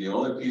 BC. The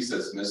only piece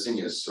that's missing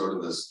is sort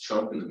of this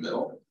chunk in the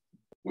middle,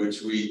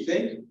 which we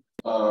think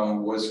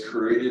was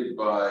created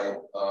by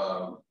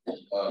an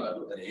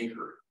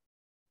anchor.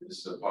 This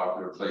is a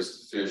popular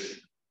place to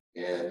fish,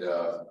 and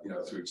you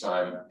know, through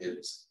time,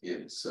 it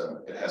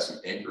has some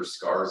anchor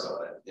scars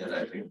on it, and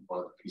I think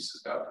one of the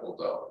pieces got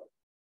pulled out.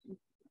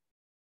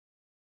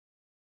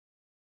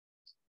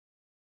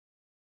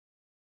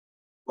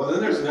 Well,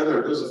 then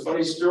there's a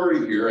funny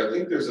story here. I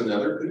think there's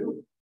another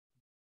canoe.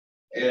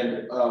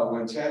 And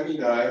when Tammy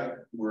and I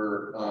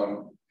were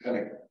kind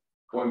of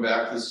going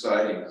back to the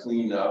site and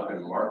cleaning up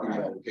and marking the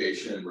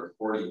location and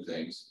reporting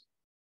things,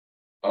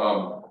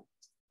 I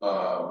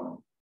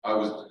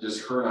was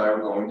just, her and I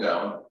were going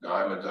down. Now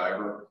I'm a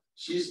diver.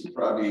 She's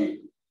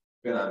probably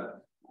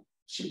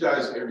she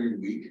dives every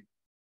week,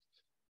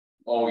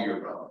 all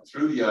year round,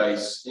 through the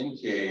ice, in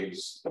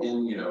caves,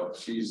 you know,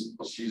 she's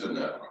a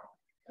nut.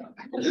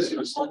 And this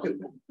was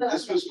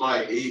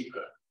my 8th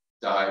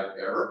dive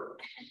ever.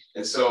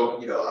 And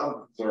so, you know,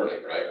 I'm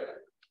learning, right?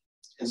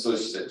 And so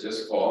she said,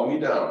 just follow me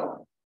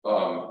down.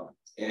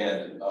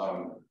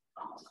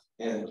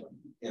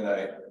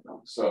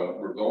 So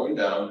we're going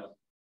down,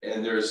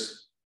 and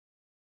there's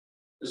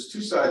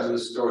 2 sides of the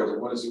story. The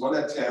one is the one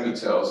that Tammy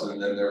tells, and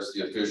then there's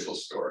the official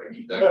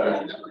story.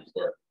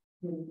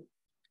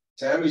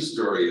 Tammy's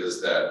story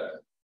is that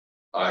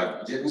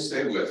I didn't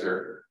stay with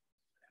her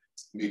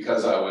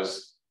because I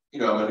was, you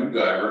know, I'm a new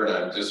diver and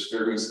I'm just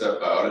figuring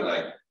stuff out, and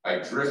I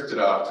drifted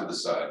off to the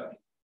side.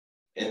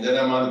 And then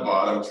I'm on the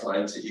bottom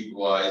trying to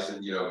equalize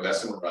and, you know,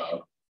 messing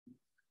around.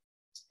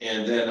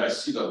 And then I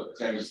see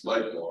Tammy's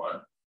light go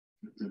on.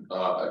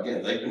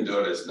 Again, Lake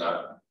Mendota is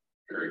not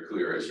very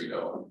clear, as you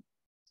know.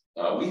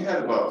 We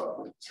had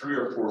about 3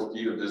 or 4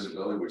 feet of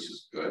visibility, which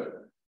is good.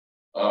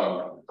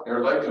 And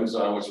her light comes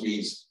on, which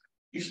means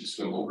you should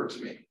swim over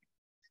to me.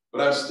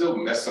 But I'm still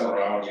messing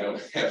around, you know,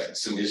 having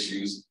some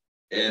issues.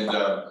 And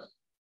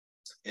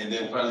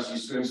then finally she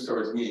swims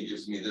towards me and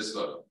gives me this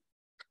look,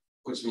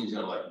 which means, you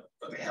know, like,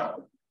 what the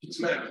hell? What's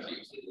the matter with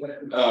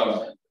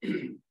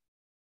you?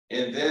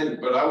 And then,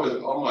 but I was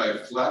on my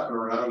flapping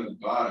around at the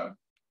bottom,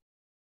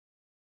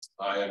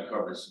 I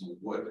uncovered some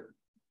wood.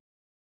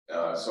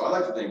 So I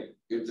like to think,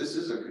 if this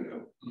is a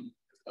canoe,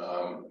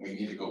 we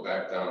need to go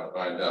back down and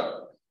find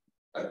out.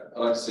 I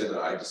like to say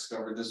that I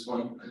discovered this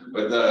one,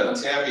 but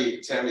Tammy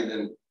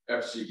then,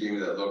 after she gave me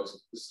that look,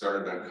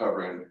 started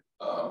uncovering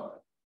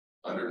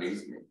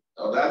underneath me.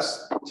 Oh,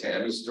 that's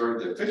Tammy's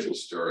story. The official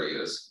story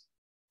is,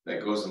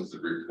 that goes into the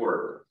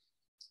report.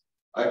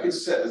 I could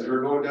sense, as we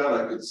were going down,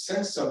 I could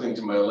sense something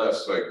to my left,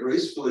 so I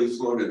gracefully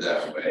floated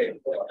that way.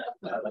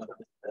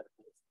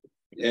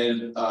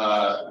 And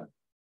I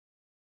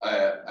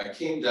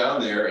came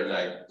down there, and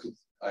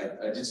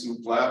I did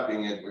some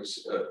flapping, in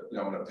which you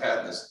know, I'm going to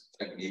patent this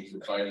technique for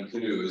finding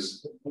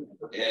canoes,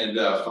 and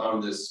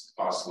found this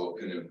possible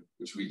canoe,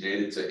 which we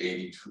dated to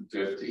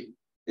 8250.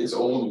 It's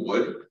old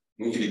wood.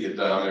 We need to get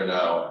down there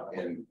now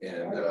and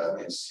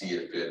see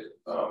if it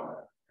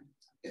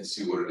and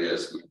see what it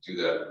is. We can do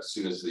that as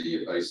soon as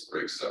the ice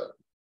breaks up.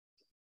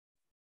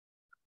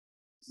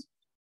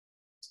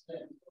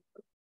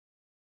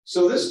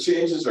 So this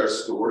changes our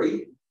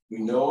story. We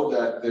know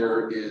that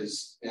there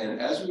is,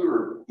 and as we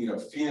were, you know,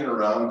 feeling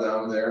around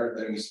down there,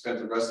 then we spent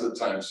the rest of the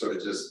time sort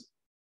of just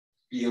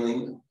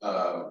feeling.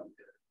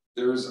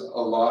 There's a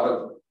lot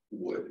of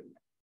wood.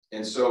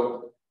 And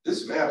so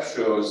this map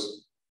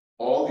shows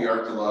all the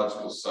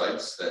archaeological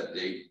sites that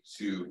date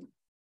to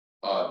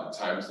the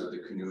times that the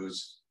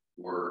canoes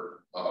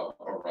were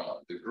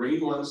around. The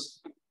green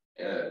ones,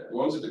 the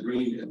ones with the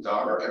green and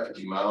dot are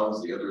effigy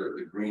mounds.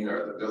 The green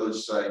are the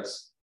village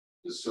sites.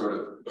 The sort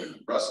of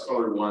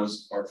rust-colored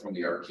ones are from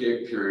the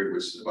Archaic period,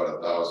 which is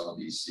about 1000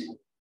 BC.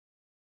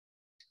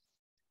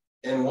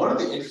 And one of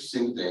the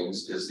interesting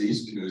things is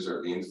these canoes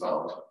are being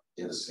found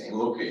in the same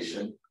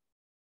location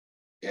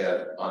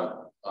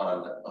on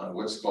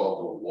what's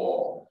called the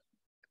wall.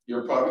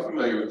 You're probably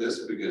familiar with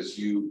this because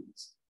you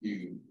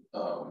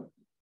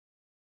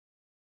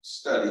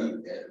study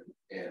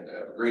and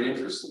have great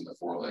interest in the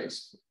Four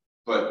Lakes.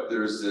 But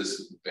there's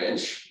this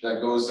bench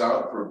that goes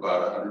out for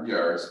about 100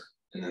 yards,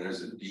 and then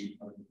there's a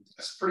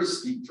pretty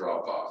steep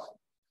drop off.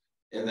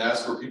 And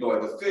that's where people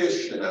like to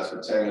fish, and that's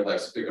where Tammy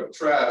likes to pick up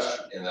trash,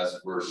 and that's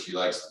where she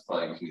likes to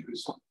find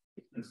canoes.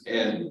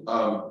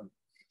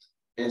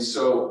 And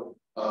so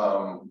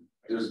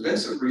there's been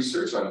some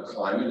research on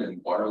climate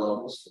and water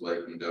levels for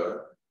Lake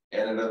Mendota.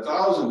 And in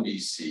 1000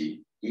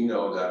 BC, we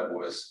know that it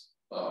was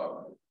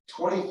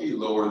 20 feet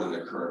lower than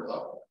the current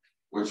level,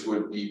 which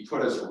would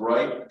put us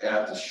right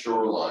at the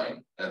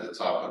shoreline at the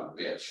top of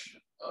the bench.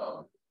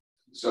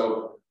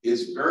 So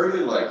it's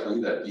very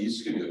likely that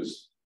these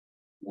canoes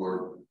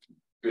were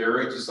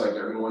buried just like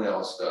everyone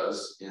else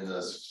does in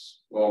the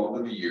fall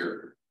of the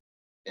year,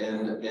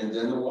 and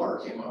then the water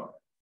came up.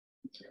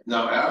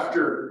 Now,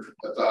 after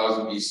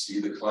 1000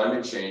 BC, the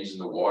climate changed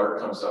and the water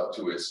comes up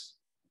to its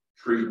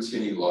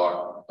pre-Tinny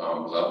Lock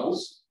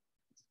levels.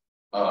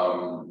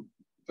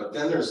 But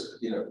then there's,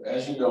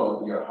 as you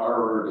know,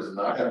 Harbour does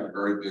not have a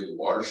very big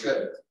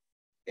watershed,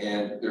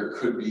 and there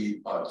could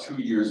be 2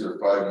 years or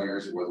 5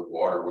 years where the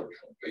water would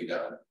come way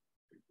down.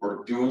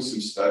 We're doing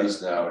some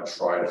studies now to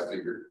try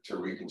to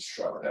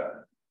reconstruct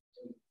that.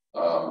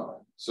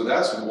 So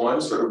that's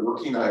one sort of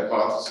working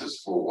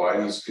hypothesis for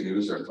why these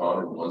canoes are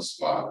found in one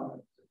spot.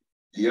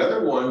 The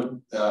other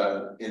one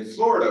in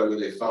Florida, where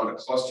they found a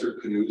cluster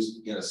of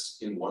canoes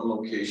in one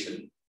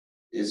location,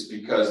 is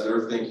because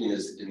their thinking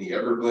is in the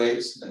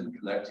Everglades and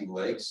connecting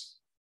lakes,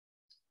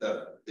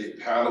 that they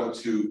paddle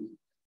to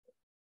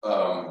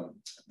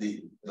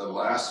the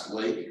last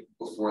lake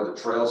before the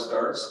trail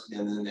starts,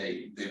 and then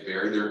they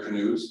bury their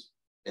canoes,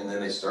 and then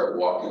they start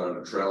walking on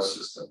the trail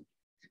system.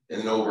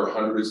 And then over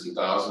hundreds and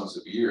thousands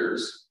of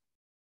years,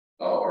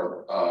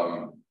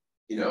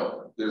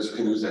 there's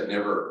canoes that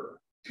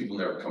people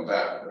never come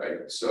back,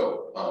 right?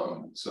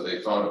 So so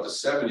they found up to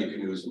 70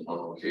 canoes in one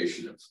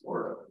location in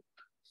Florida.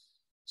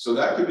 So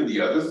that could be the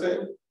other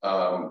thing.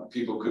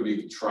 People could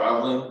be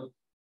traveling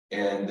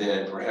and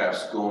then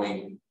perhaps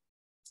going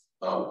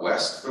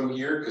west from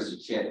here, because you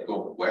can't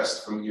go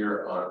west from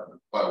here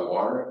by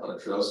water on a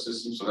trail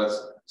system. So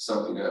that's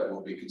something that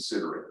we'll be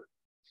considering.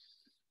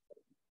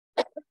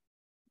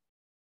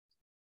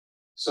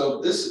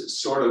 So this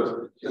sort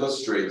of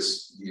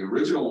illustrates the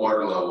original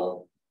water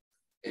level,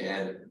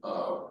 and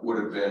would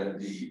have been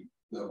the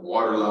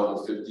water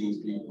level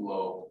 15 feet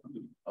below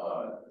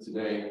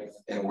today,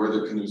 and where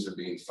the canoes are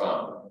being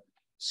found.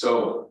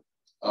 So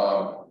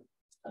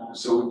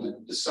we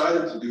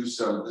decided to do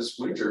some this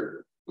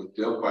winter with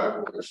Bill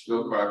Quackenbush.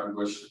 Bill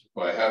Quackenbush,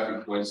 by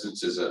happy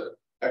coincidence, is an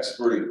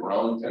expert in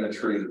ground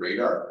penetrating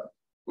radar,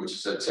 which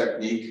is a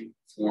technique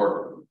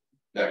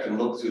that can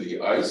look through the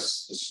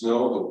ice, the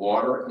snow, the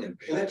water, and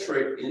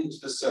penetrate into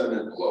the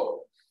sediment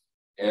below.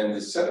 And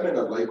the sediment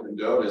of Lake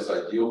Mendota is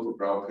ideal for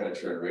ground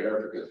penetrating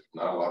radar because there's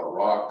not a lot of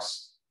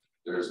rocks.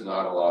 There's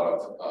not a lot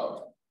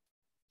of,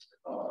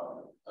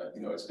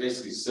 it's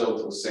basically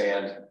silt and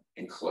sand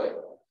and clay.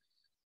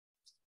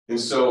 And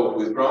so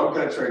with ground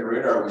penetrating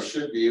radar, we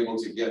should be able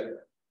to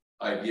get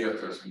idea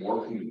if there's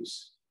more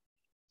canoes.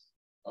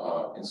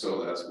 And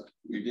so that's what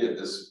we did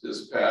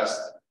this past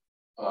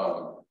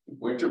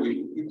winter.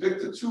 We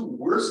picked the 2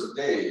 worst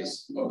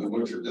days of the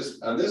winter.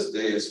 On this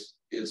day,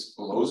 it's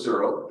below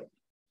 0.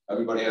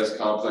 Everybody has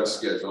complex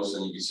schedules,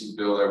 and you can see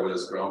Bill there with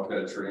his ground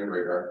penetrating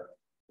radar.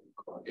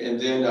 And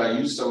then I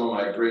used some of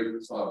my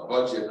great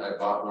budget. I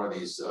bought one of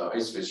these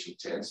ice fishing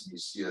tents, and you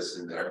see us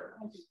in there.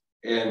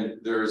 And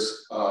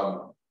there's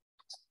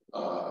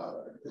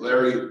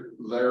Larry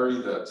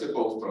the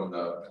Tipple from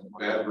the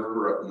Bad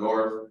River up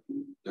north.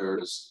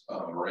 There's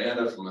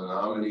Miranda from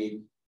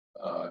Menominee,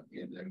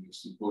 and then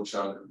some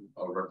Ho-Chunk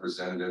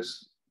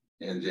representatives,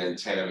 and then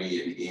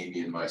Tammy and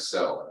Amy and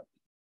myself.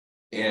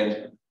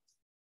 And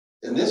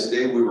in this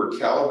day, we were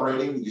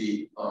calibrating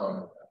the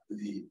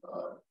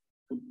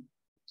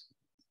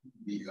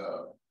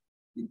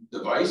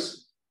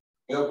device.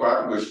 Bill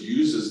Quackenbush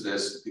uses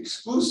this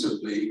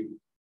exclusively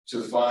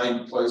to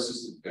find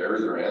places to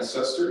bury their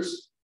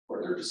ancestors,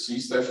 or their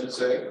deceased, I should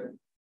say,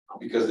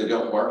 because they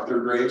don't mark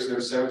their graves in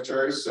their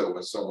cemeteries. So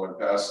when someone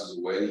passes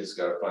away, he's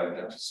got to find an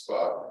empty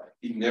spot.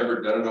 He'd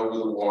never done it over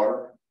the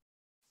water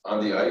on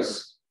the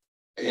ice.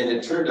 And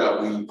it turned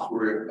out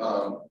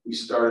we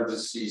started to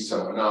see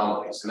some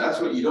anomalies. And that's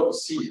what you don't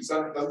see. It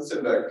doesn't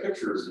send back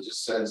pictures. It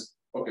just says,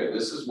 okay,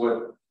 this is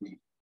what the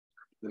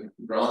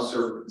ground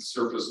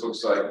surface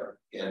looks like.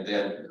 And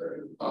then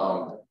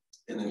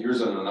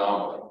here's an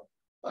anomaly,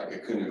 like a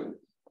canoe.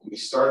 We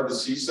started to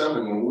see some,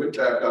 and when we went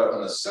back out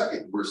on the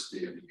second worst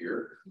day of the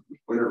year,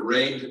 when it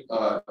rained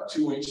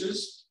 2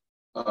 inches,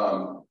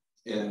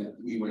 and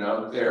we went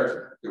out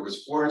there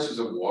was 4 inches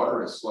of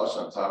water and slush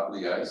on top of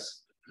the ice.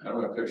 I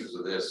don't have pictures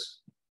of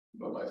this,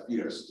 but my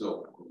feet are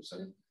still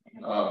frozen.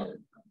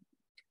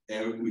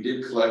 And we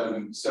did collect,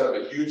 we set up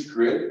a huge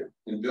grid,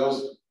 and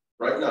Bill's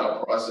right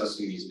now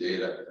processing these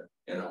data,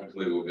 and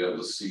hopefully we'll be able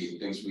to see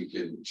things we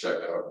can check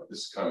out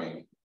this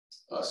coming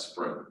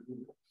spring.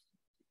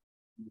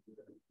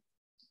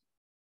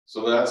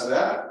 So that's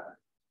that.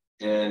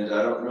 And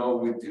I don't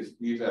know if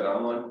we've had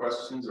online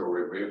questions or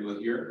we're able to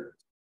hear.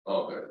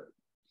 Oh, good.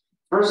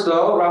 First,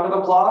 though, round of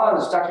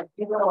applause, Dr.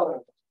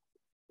 Skibo.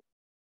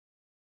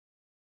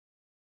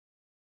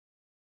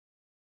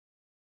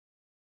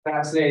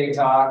 Fascinating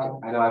talk.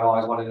 I know I've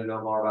always wanted to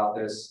know more about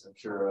this. I'm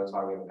sure that's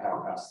why we have a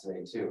panel class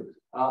today too.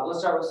 Let's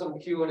start with some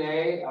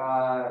Q&A.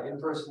 In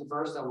person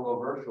first, then we'll go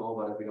virtual.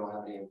 But if we don't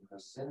have any in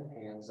person,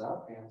 hands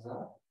up, hands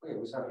up. Okay,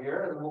 we start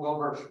here, and then we'll go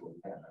virtual.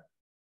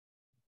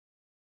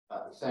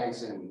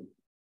 Thanks, and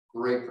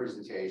great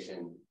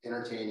presentation,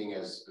 entertaining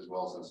as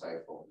well as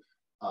insightful.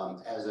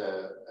 As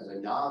a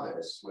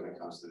novice when it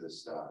comes to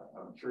this stuff,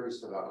 I'm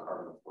curious about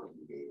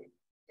carbon-14 dating.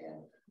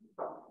 And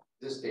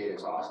this data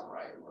is awesome,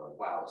 right? And we're like,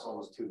 wow, it's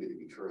almost too good to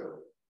be true.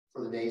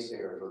 For the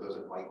naysayers or those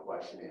that might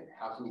question it,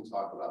 how can you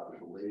talk about the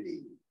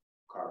validity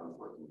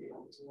carbon-14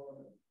 dating?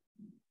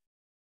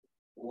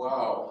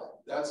 Wow,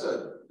 that's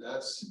a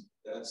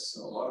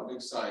lot of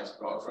big science,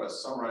 but I'll try to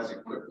summarize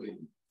it quickly.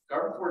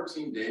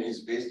 Carbon-14 dating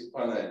is based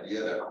upon the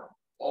idea that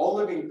all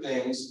living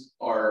things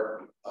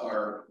are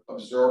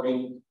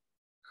absorbing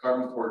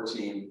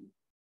carbon-14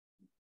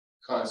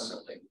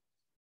 constantly.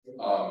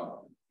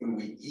 When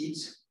we eat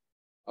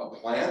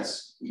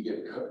plants, we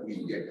get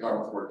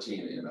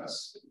carbon-14 in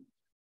us.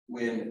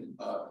 When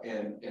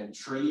and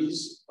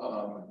trees,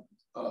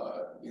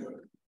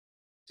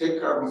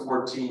 take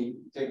carbon-14,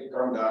 take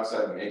carbon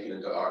dioxide and make it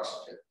into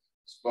oxygen.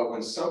 But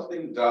when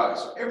something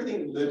dies, so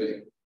everything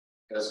living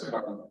has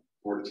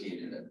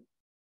carbon-14 in it.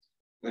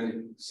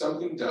 When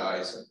something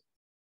dies,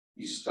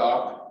 you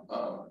stop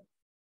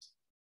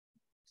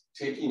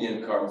taking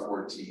in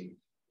carbon-14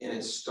 and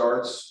it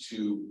starts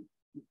to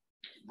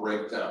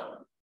break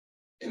down.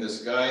 And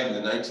this guy in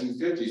the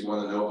 1950s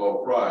won the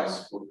Nobel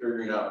Prize for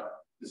figuring out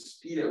the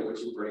speed at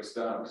which it breaks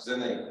down, because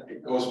then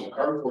it goes from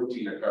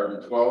carbon-14 to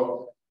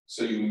carbon-12.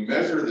 So you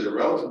measure the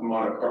relative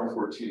amount of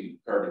carbon-14 to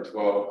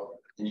carbon-12,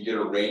 and you get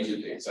a range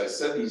of dates. I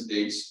said these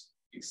dates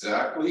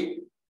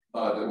exactly.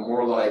 They're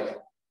more like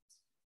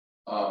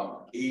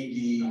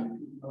AD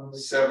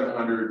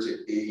 700 to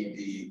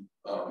AD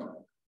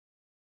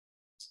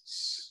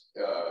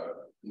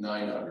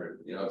 900.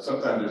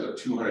 Sometimes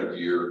there's a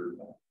 200-year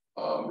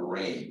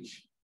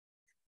range,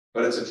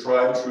 but it's a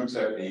tried and true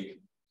technique.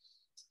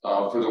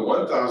 For the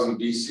 1000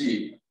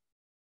 BC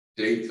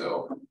date,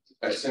 though,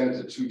 I sent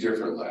it to 2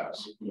 different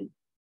labs.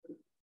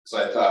 So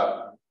I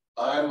thought,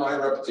 my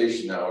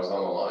reputation now is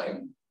on the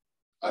line.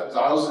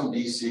 1000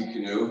 BC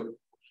canoe,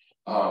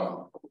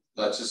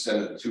 let's just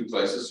send it to 2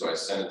 places. So I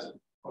sent it to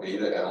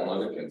Beta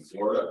Analytic in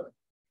Florida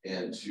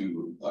and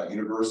to a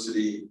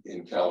university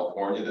in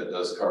California that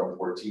does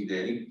carbon-14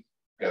 dating.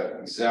 Got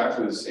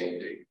exactly the same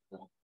date.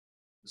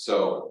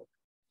 So,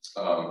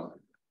 but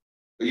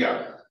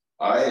yeah,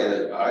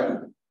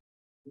 the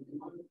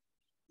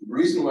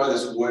reason why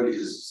this wood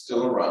is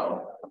still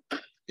around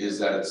is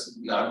that it's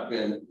not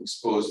been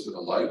exposed to the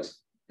light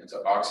and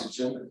to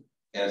oxygen,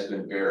 and it's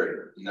been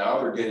buried. Now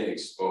they're getting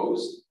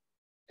exposed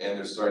and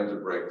they're starting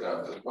to break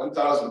down. The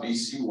 1000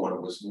 BC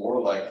one was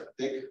more like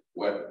thick,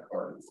 wet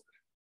hardwood.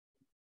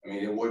 I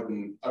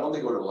mean, I don't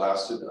think it would have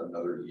lasted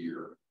another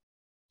year.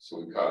 So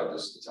we caught it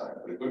just in time,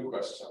 but a good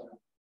question.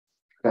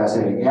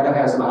 Fascinating. Adam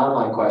has some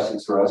online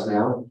questions for us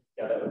now.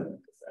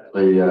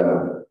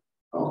 Yeah,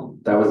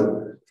 that was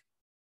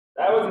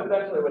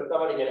essentially what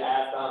somebody had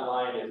asked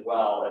online as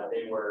well, that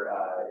they were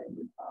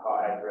how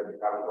accurate the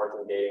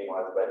carbon-14 dating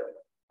was, but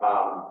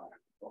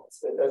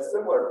a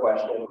similar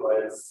question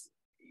was,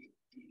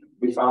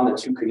 we found the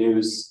 2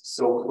 canoes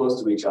so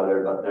close to each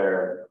other, but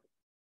they're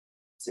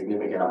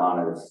significant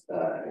amount of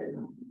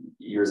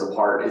years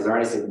apart. Is there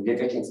any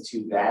significance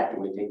to that?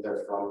 Do we think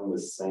they're from the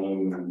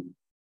same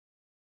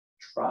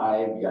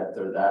tribe, yet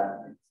they're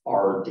that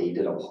far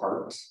dated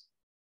apart?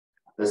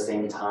 The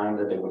same time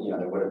that they would,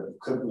 they would have,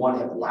 could one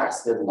have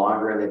lasted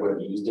longer and they would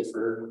have used it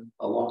for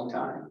a long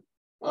time?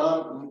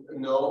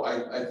 No,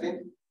 I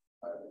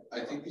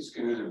think these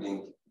canoes are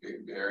being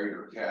buried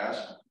or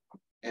cached,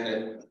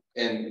 and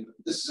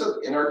this is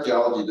in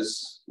archaeology. This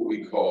is what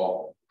we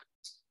call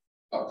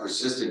a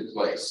persistent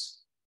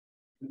place.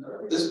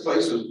 This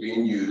place was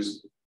being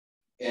used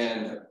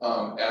and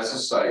as a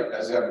site,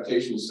 as a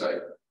habitation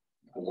site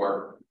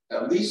for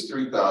at least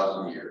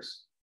 3,000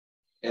 years.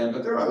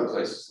 But there are other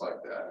places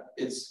like that.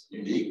 It's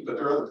unique, but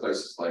there are other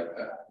places like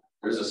that.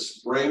 There's a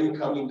spring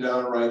coming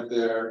down right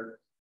there.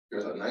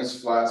 There's a nice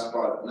flat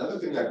spot. Another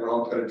thing that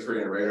ground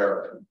penetrating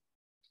radar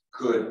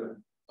could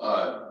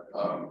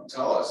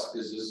tell us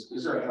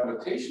is there a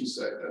habitation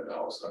site that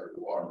now is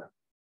underwater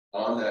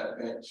on that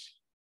bench?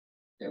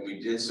 And we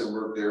did some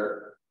work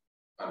there.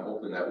 I'm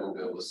hoping that we'll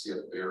be able to see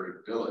a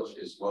buried village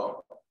as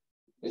well.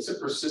 It's a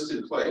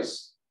persistent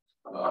place.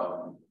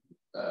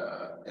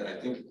 And I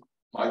think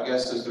my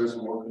guess is there's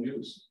more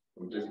canoes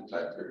from different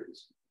time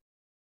periods.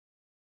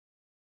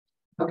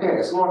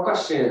 Okay, some more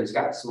questions.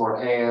 Got some more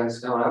hands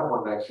going up.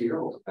 One back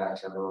here. We'll come back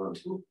to another one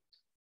too.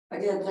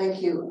 Again,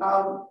 thank you.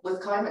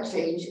 With climate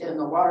change and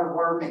the water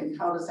warming,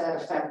 how does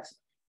that affect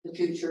the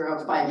future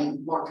of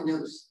finding more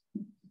canoes?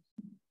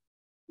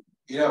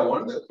 Yeah,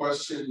 one of the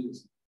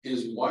questions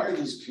is, why are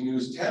these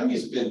canoes?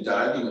 Tammy's been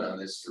diving on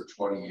this for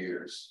 20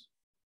 years.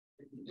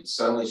 And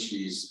suddenly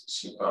she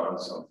found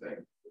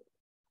something.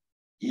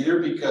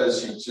 Either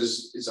because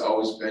it's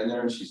always been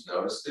there and she's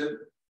noticed it,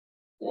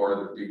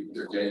 or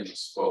they're getting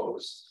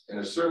exposed. And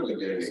they're certainly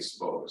getting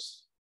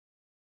exposed.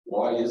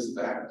 Why is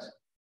that?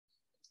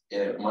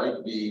 And it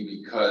might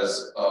be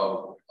because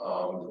of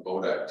the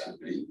boat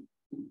activity.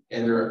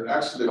 And they're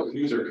actually, the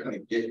canoes are kind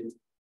of getting,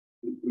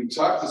 we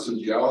talked to some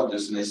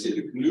geologists and they say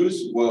the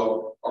canoes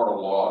are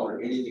long or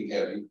anything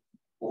heavy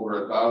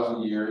over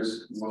 1,000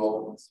 years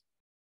will,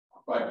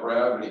 by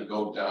gravity,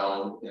 go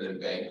down an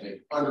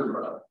embankment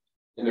underground.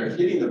 And they're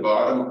hitting the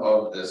bottom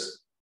of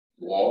this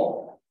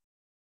wall.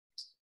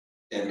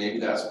 And maybe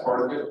that's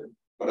part of it.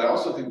 But I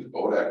also think the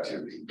boat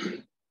activity,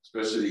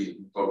 especially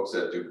folks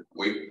that do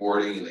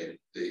wakeboarding and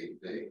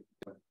they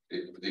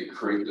they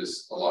create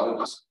a lot of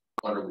this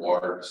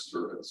underwater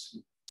disturbance.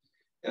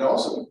 And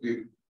also,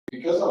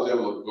 because I was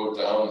able to go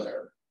down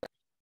there,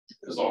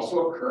 there's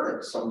also a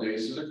current. Some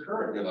days there's a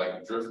current, you're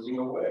like drifting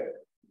away.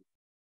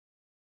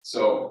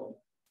 So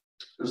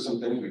there's some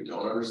things we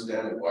don't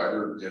understand and why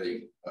they're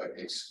getting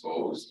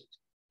exposed.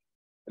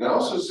 And I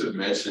also should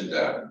mention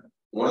that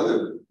one of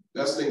the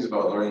best things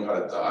about learning how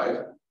to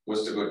dive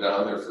was to go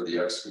down there for the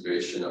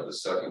excavation of the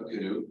second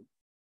canoe,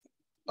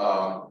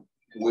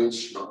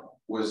 which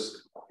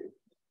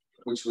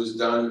was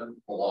done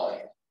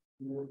blind.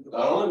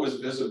 Not only was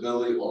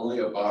visibility only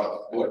about a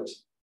foot,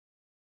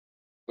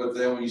 but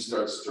then when you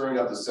start stirring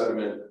up the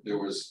sediment, there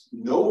was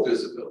no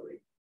visibility.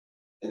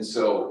 And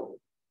so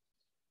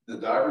the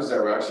divers that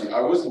were actually,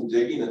 I wasn't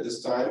digging at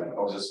this time, I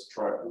was just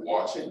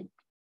watching.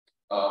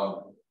 I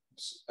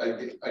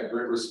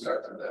great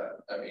respect for that.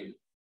 I mean,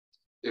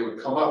 they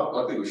would come up,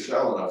 luckily it was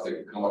shallow enough, they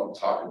could come up and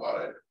talk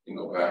about it and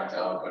go back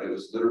down, but it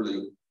was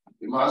literally,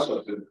 they might as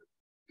well have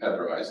had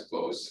their eyes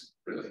closed,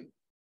 really.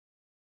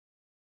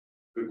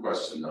 Good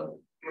question, though.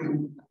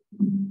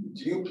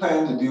 Do you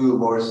plan to do a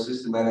more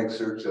systematic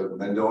search of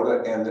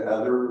Mendota and the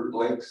other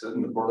lakes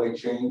in the 4 lake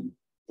chain?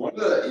 One of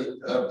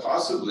the,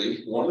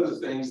 possibly, one of the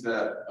things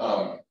that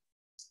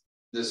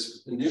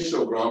this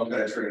initial ground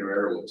penetrating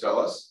radar will tell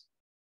us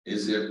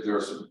is if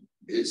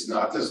it's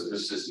not this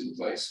persistent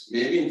place.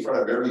 Maybe in front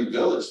of every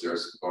village,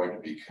 there's going to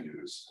be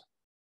canoes.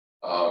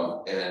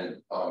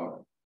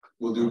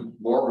 We'll do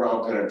more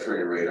ground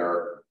penetrating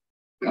radar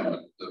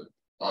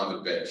on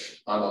the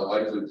bench, on the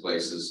likely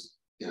places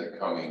in the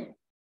coming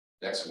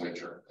next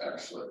winter,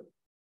 actually.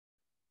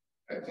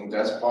 I think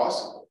that's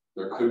possible.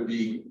 There could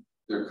be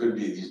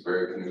these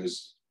buried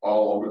canoes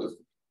all over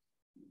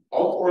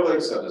all 4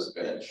 lakes have this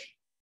bench.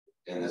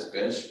 And this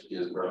bench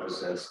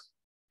represents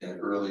an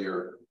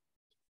earlier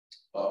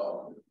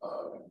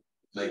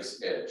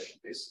lake's edge,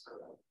 basically.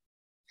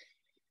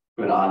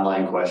 An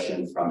online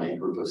question from a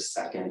group of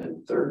 2nd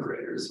and 3rd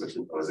graders, which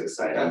was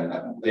exciting.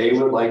 They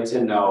would like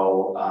to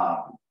know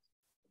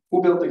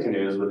who built the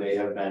canoes, would they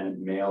have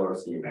been male or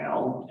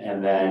female?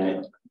 And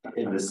then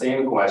in the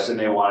same question,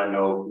 they want to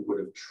know who would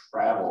have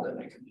traveled in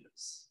the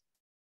canoes.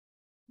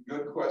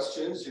 Good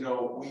questions. You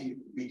know, I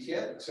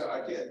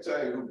can't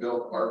tell you who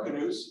built our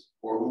canoes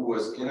or who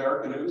was in our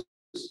canoes,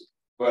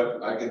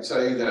 but I can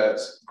tell you that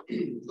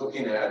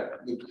looking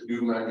at the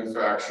canoe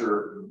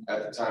manufacturer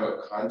at the time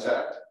of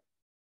contact,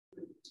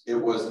 it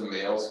was the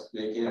males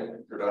making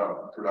it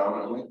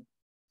predominantly.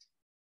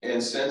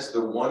 And since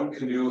the one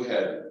canoe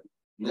had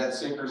net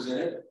sinkers in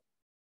it,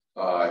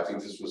 I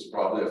think this was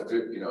probably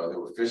they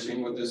were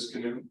fishing with this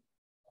canoe,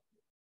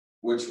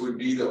 which would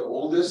be the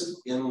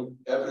oldest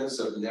evidence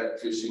of net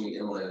fishing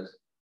inland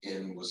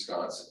in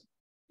Wisconsin.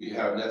 We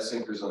have net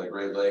sinkers on the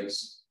Great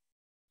Lakes.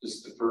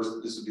 This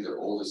would be the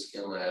oldest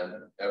inland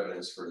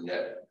evidence for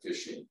net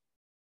fishing.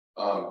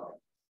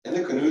 And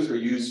the canoes were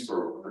used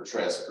for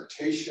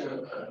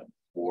transportation,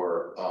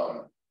 or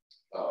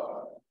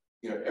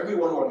every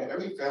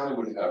family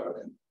would have a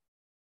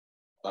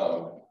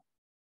canoe.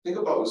 Think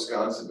about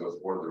Wisconsin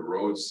before the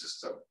road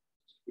system.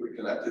 We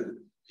connected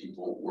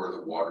people were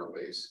the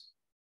waterways.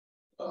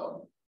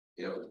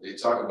 They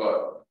talk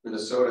about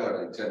Minnesota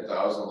having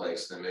 10,000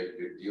 lakes, and they make a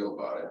big deal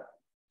about it.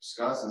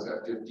 Wisconsin's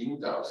got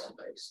 15,000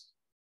 lakes,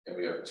 and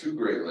we have 2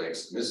 Great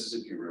Lakes,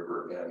 Mississippi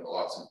River,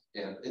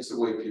 and it's the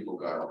way people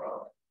got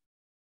around.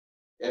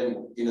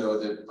 And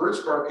the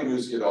birch bark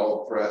canoes get all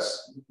the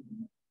press,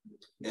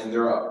 and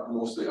they're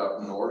mostly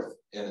up north,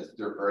 and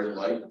they're very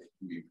light, they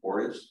can be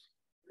portaged.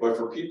 But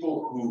for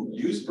people who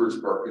use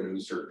birch bark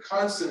canoes, they're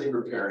constantly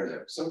repairing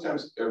them,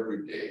 sometimes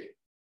every day.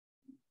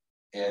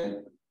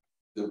 And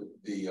the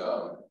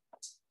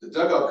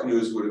dugout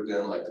canoes would have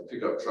been like the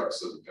pickup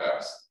trucks of the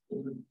past.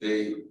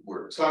 They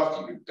were tough.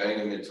 You could bang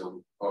them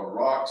into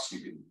rocks. You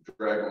could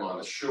drag them on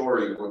the shore.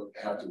 You wouldn't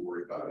have to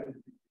worry about it.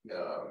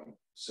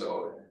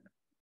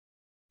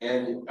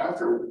 And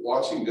after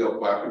watching Bill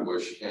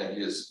Quackenbush and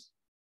his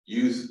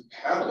youth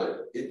paddle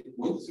it, it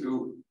went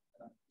through.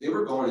 They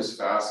were going as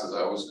fast as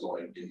I was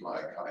going in my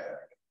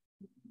kayak.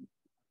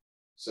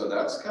 So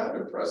that's kind of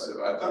impressive.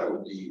 I thought it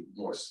would be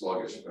more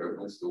sluggish, but it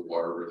went through the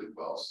water really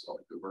well. So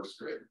it works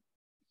great.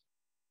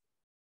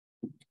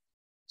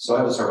 So I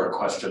have a sort of a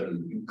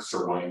question,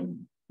 sort of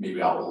going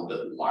maybe out a little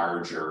bit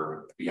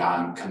larger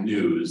beyond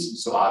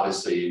canoes. So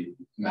obviously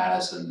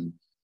Madison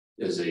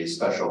is a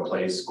special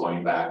place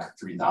going back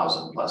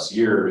 3,000 plus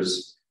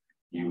years.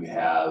 You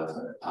have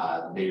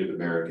Native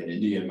American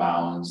Indian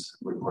mounds,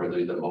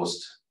 reportedly the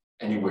most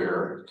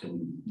anywhere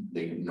in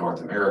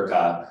North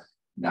America.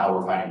 Now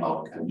we're finding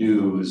about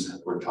canoes.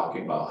 We're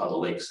talking about how the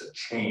lakes have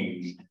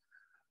changed.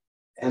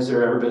 Has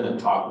there ever been a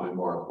talk with a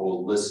more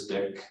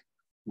holistic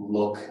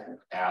look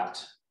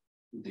at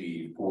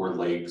the 4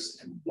 lakes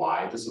and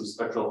why this is a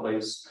special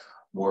place?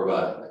 More of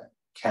a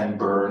Ken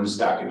Burns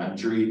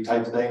documentary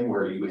type thing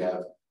where you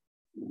have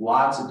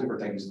lots of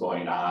different things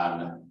going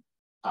on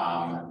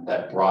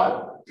that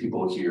brought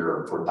people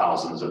here for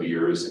thousands of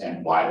years,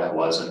 and why that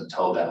was, and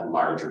tell that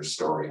larger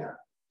story.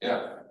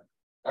 Yeah,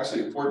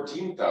 actually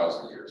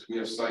 14,000 years. We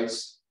have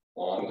sites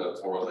along the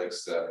four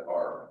lakes that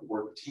are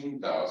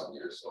 14,000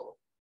 years old.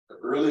 The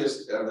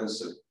earliest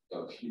evidence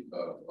of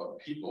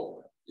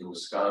people in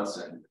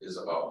Wisconsin is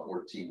about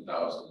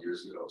 14,000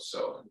 years ago.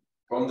 So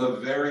from the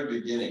very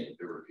beginning,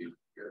 there were people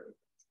here.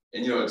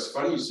 And you know, it's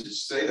funny you should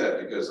say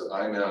that because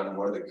I'm on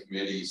one of the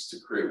committees to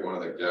create one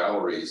of the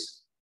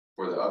galleries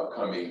for the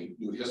upcoming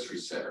new history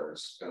center, which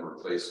is going to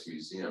replace the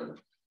museum.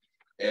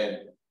 And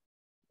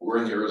we're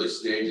in the early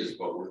stages,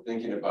 but we're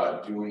thinking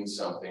about doing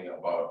something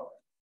about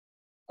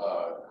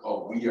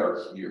called We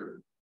Are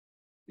Here,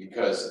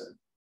 because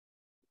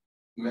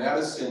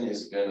Madison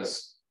has been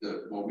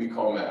what we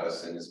call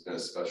Madison has been a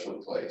special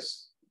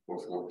place for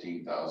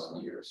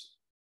 14,000 years.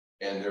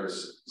 And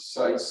there's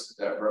sites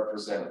that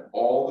represent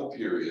all the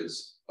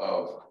periods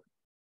of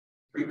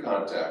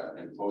pre-contact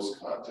and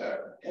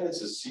post-contact, and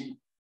it's a seat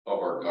of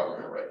our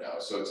government right now.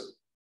 So it's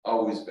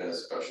always been a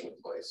special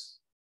place.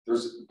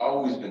 There's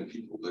always been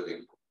people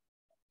living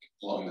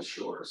along the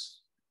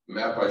shores. The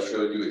map I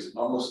showed you, it's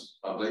almost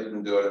on Lake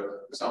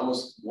Mendota, it's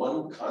almost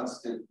one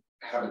constant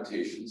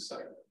habitation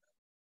site.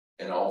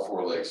 And all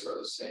four lakes are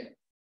the same.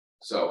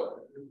 So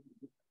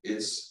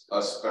it's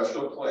a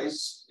special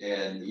place.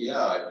 And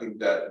yeah, I think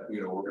that,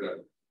 you know, we're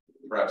gonna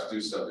perhaps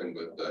do something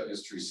with the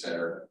History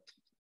Center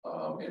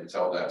and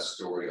tell that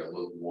story a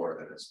little more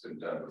than it's been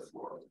done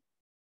before.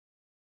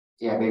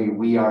 Yeah, maybe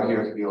We Are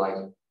Here could be like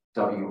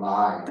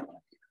WI,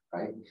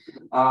 right?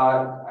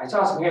 I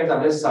saw some hands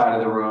on this side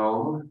of the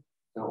room.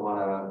 Don't want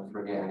to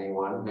forget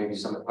anyone. Maybe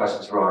some of the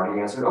questions were already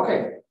answered.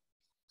 Okay.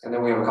 And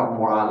then we have a couple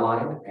more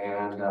online,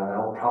 and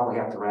I'll probably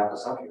have to wrap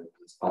this up here.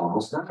 It's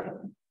almost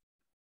done.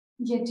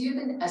 Yeah, do you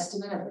have an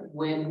estimate of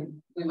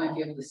when we might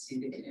be able to see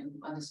the canoe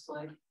on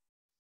display?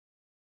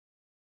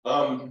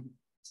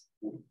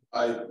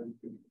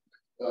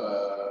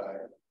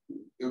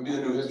 It would be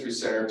the New History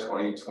Center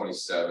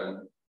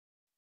 2027.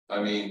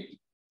 I mean,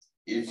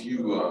 if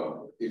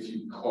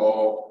you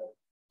call,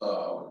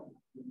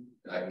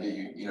 I can get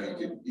you, you know,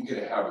 you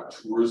could have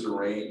tours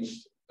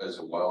arranged as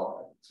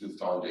well through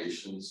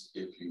foundations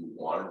if you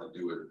wanted to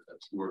do a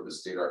tour of the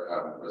State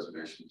Archival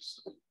Preservation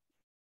Facility,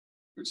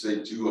 which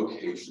they do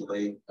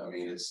occasionally. I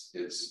mean,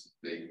 it's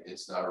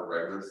not a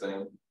regular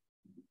thing,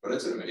 but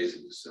it's an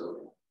amazing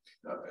facility.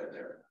 Not been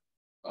there.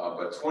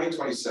 But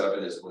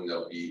 2027 is when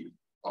they'll be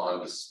on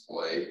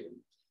display.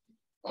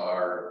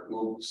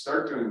 We'll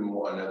start doing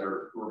we're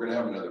going to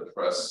have another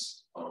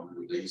press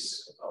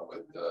release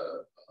with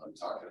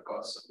talking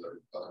about some of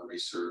the other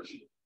research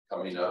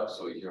coming up,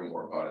 so you hear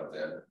more about it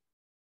then.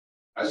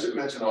 I should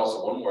mention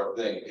also one more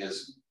thing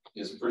is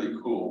pretty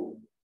cool.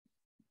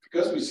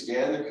 Because we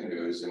scan the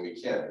canoes and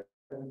we can't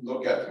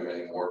look at them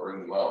anymore,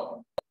 bring them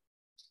out,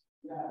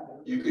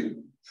 you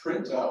could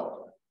print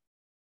out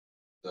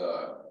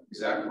the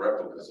exact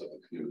replicas of the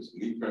canoes.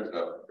 We printed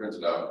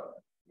out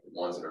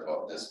ones that are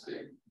about this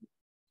big.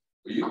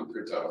 But you can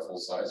print out a full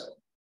size one.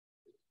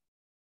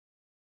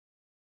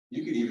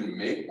 You could even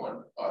make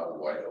one out of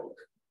white oak.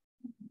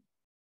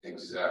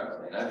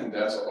 Exactly. And I think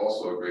that's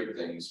also a great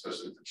thing,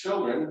 especially for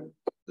children.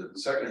 The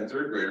second and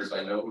third graders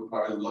I know would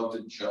probably love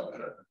to jump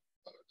in a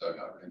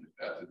dugout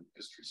at the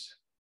History Center,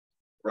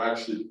 or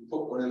actually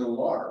put one in the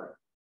water.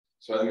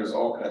 So I think there's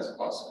all kinds of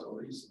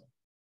possibilities.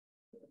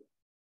 Do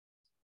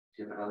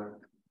you have another?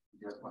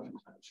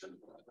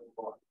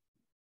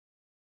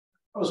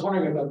 I was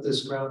wondering about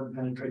this ground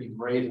penetrating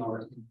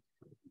radar.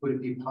 Would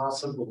it be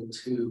possible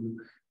to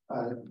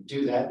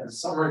do that in the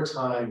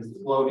summertime,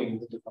 floating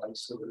the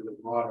device over the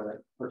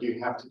water, or do you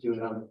have to do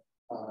it on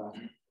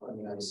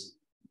the ice?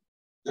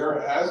 There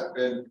has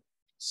been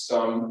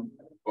some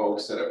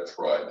folks that have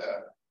tried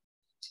that.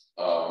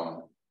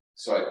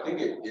 So I think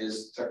it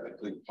is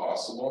technically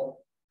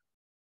possible.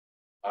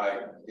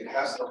 It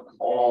has to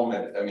calm,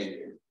 and I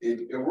mean,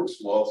 it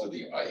works well to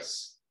the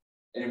ice.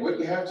 And what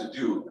you have to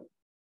do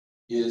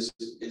is,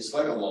 it's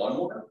like a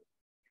lawnmower,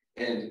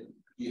 and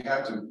you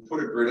have to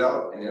put a grid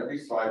out, and every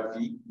 5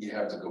 feet, you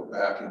have to go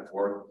back and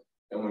forth.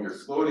 And when you're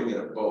floating in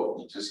a boat,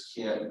 you just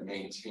can't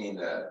maintain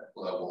that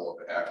level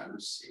of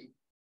accuracy.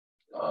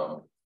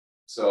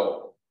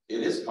 So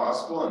it is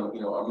possible, and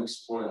you know, I'm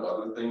exploring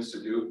other things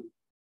to do.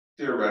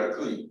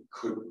 Theoretically,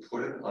 could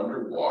put it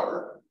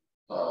underwater,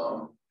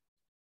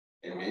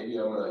 and maybe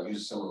I'm going to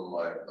use some of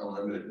my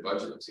unlimited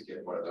budget to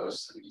get one of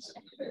those things.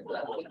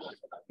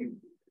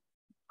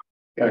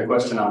 Got a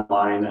question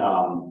online.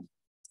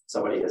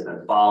 Somebody has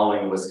been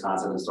following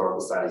Wisconsin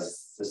Historical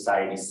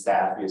Society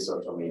staff via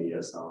social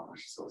media, so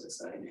it's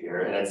exciting to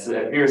hear. And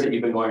it appears that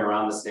you've been going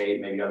around the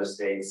state, maybe other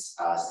states,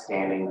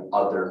 scanning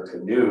other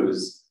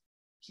canoes.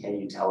 Can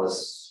you tell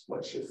us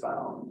what you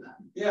found?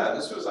 Yeah,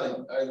 this was, I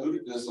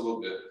alluded to this a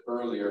little bit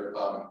earlier.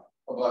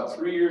 About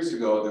 3 years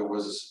ago, there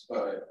was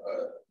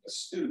a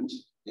student,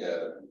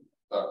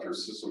 Dr.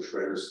 Cecil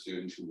Schrader's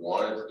student, who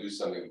wanted to do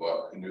something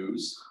about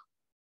canoes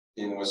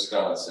in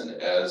Wisconsin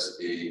as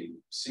a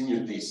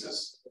senior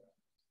thesis.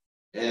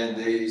 And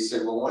they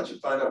said, well, why don't you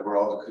find out where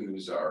all the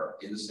canoes are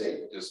in the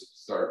state?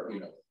 Just start, you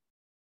know.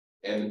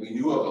 And we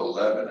knew of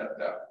 11 at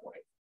that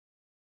point.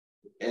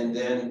 And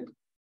then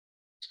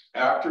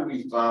after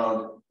we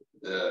found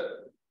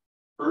the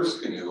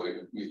first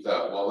canoe, we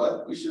thought,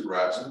 well, we should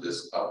ratchet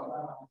this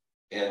up.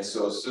 And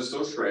so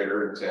Sisto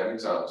Schrader and Tammy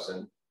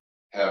Thomsen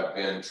have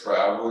been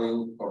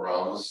traveling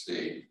around the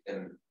state,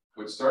 and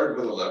what started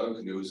with 11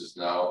 canoes is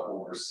now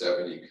over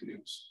 70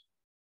 canoes.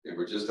 They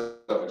were just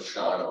up at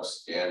Shawano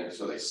scanning,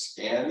 so they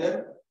scan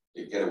them,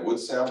 they get a wood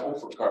sample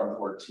for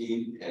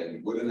carbon-14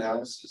 and wood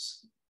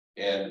analysis,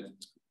 and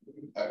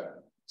at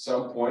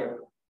some point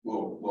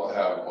we'll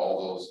have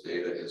all those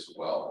data as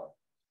well.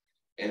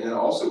 And then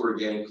also we're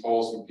getting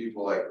calls from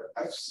people like,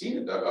 I've seen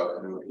a dugout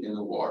canoe in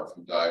the water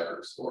from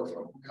divers or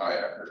from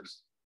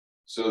kayakers.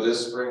 So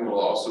this spring will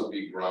also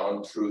be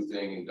ground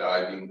truthing and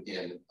diving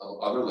in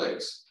other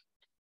lakes,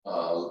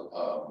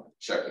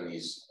 checking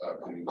these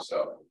canoes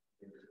out.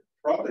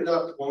 Probably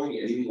not pulling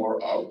any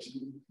more out.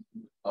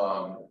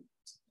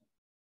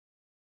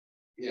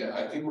 Yeah,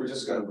 I think we're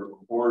just going to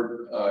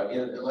record,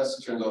 unless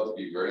it turns out to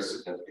be very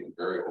significant,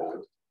 very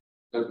old.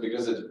 But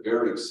because it's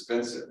very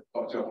expensive,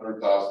 up to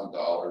 $100,000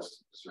 to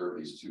preserve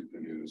these two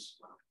canoes.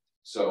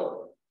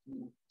 So,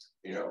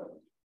 you know,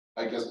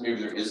 I guess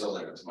maybe there is a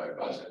limit to my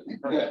budget.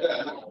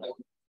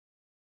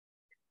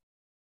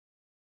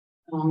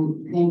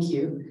 Thank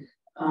you.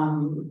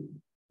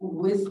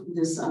 With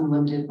this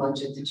unlimited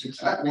budget that you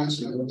keep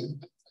mentioning,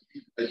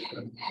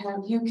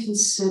 have you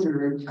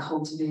considered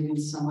cultivating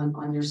someone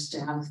on your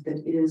staff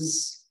that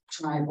is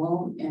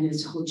tribal and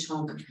is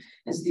Ho-Chunk,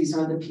 as these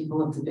are the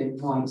people of the big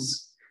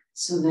voice?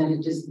 So that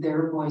it is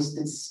their voice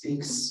that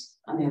speaks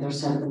on the other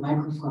side of the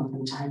microphone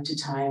from time to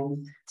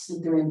time, so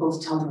that they're able to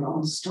tell their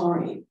own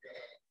story.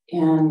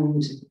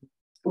 And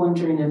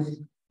wondering if,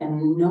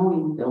 and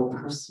knowing Bill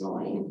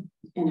personally,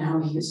 and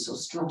how he is so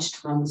stretched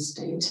to run the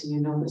state, and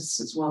you know this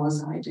as well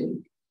as I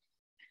do,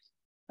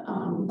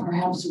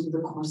 perhaps over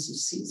the course of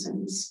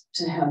seasons,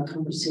 to have a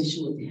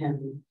conversation with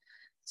him,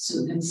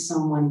 so that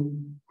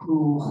someone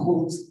who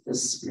holds the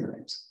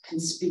spirit can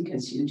speak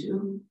as you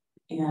do,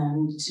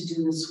 and to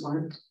do this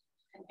work.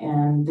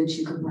 And that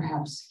you could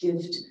perhaps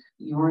gift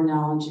your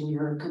knowledge and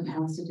your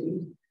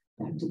capacity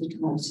back to the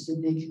tribes so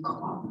that they can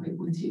cooperate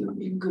with you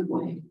in a good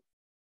way.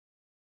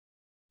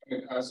 I'm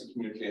in constant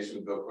communication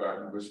with Bill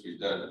Clark, which we've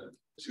done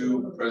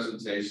 2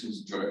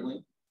 presentations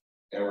jointly.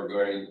 And we're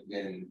going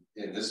in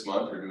this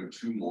month, we're doing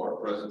 2 more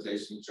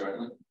presentations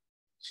jointly.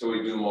 So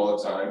we do them all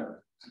the time.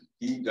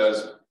 He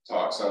does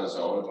talks on his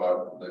own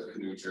about the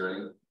canoe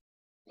journey.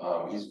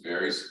 He's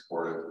very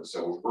supportive.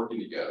 So we're working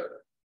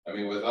together. I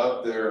mean,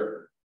 without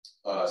their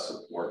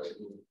support,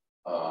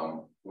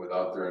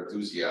 without their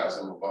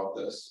enthusiasm about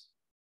this,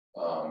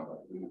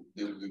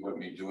 we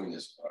wouldn't be doing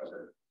this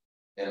project.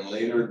 And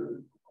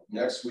later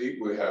next week,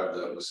 we have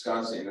the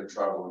Wisconsin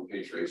Intertribal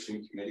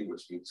Repatriation Committee,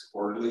 which meets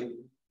quarterly.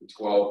 The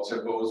 12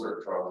 TIPOs, or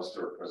Tribal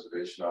Historic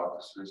Preservation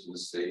Officers in the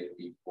state,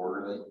 meet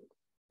quarterly.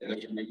 And they're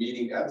going to be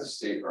meeting at the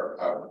State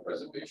Archaeological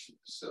Preservation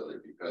Facility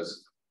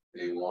because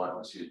they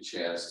want a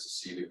chance to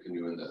see the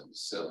canoe in the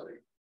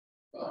facility.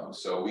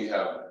 So we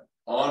have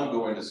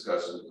ongoing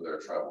discussions with our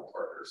tribal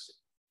partners.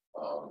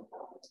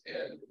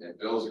 And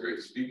Bill's a great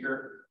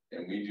speaker,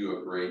 and we do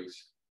a great,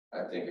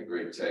 I think, a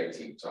great tag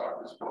team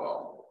talk as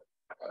well.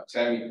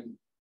 Tammy,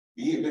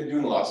 we have been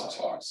doing lots of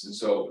talks, and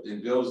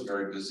Bill's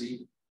very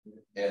busy,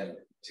 and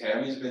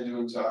Tammy's been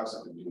doing talks.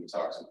 I've been doing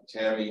talks with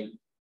Tammy.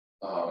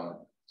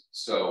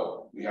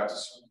 So we can't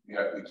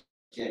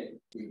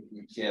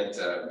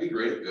be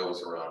great if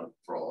Bill's around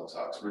for all the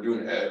talks. We're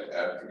doing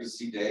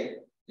Advocacy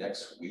Day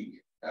next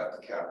week at the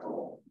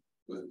Capitol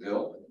with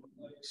Bill.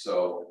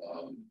 So,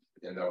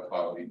 and there'll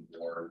probably be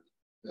more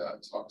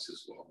talks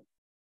as well.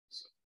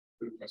 So,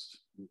 good question.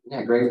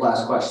 Yeah, great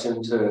last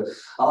question to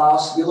allow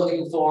us to be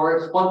looking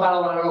forward. One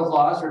final round of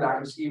applause for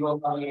Dr. Skibo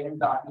coming in and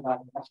talking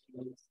about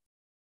questions.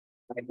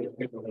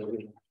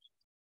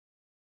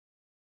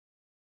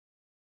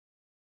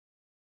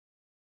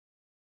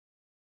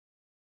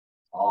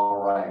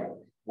 All right.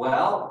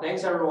 Well,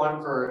 thanks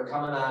everyone for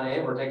coming on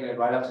in. We're taking it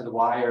right up to the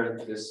wire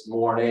this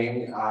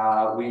morning.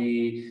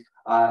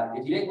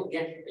 If you didn't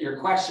get your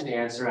question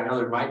answered, I know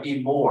there might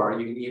be more.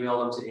 You can email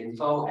them to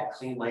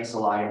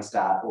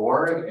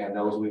info@cleanlakesalliance.org, and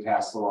those we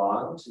pass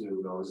along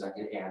to those that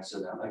can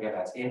answer them. Again,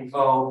 that's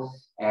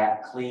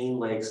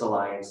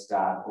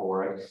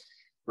info@cleanlakesalliance.org.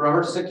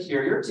 Remember to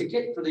secure your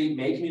ticket for the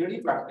May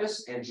Community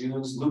Breakfast and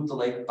June's Loop the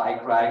Lake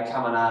bike ride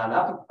coming on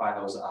up. You can find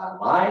those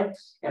online.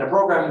 And a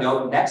programming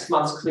note, next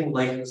month's Clean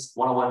Lakes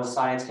 101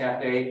 Science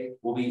Cafe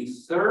will be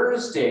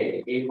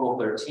Thursday, April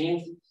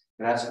 13th.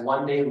 And that's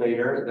one day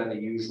later than the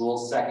usual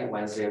second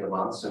Wednesday of the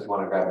month. So if you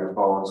want to grab your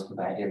phones, put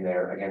that in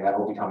there. Again, that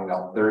will be coming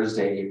up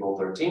Thursday, April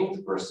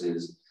 13th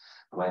versus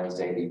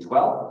Wednesday, the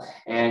 12th.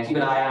 And keep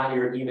an eye on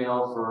your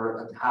email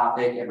for a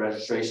topic and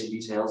registration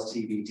details,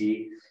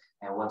 TBD.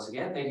 And once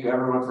again, thank you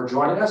everyone for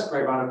joining us.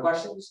 Great round of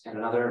questions and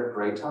another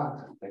great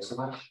talk. Thanks so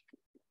much.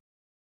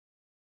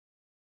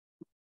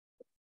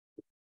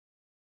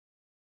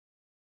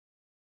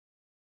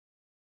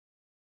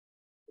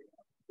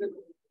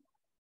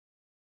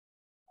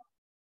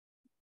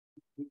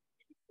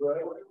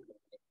 Right.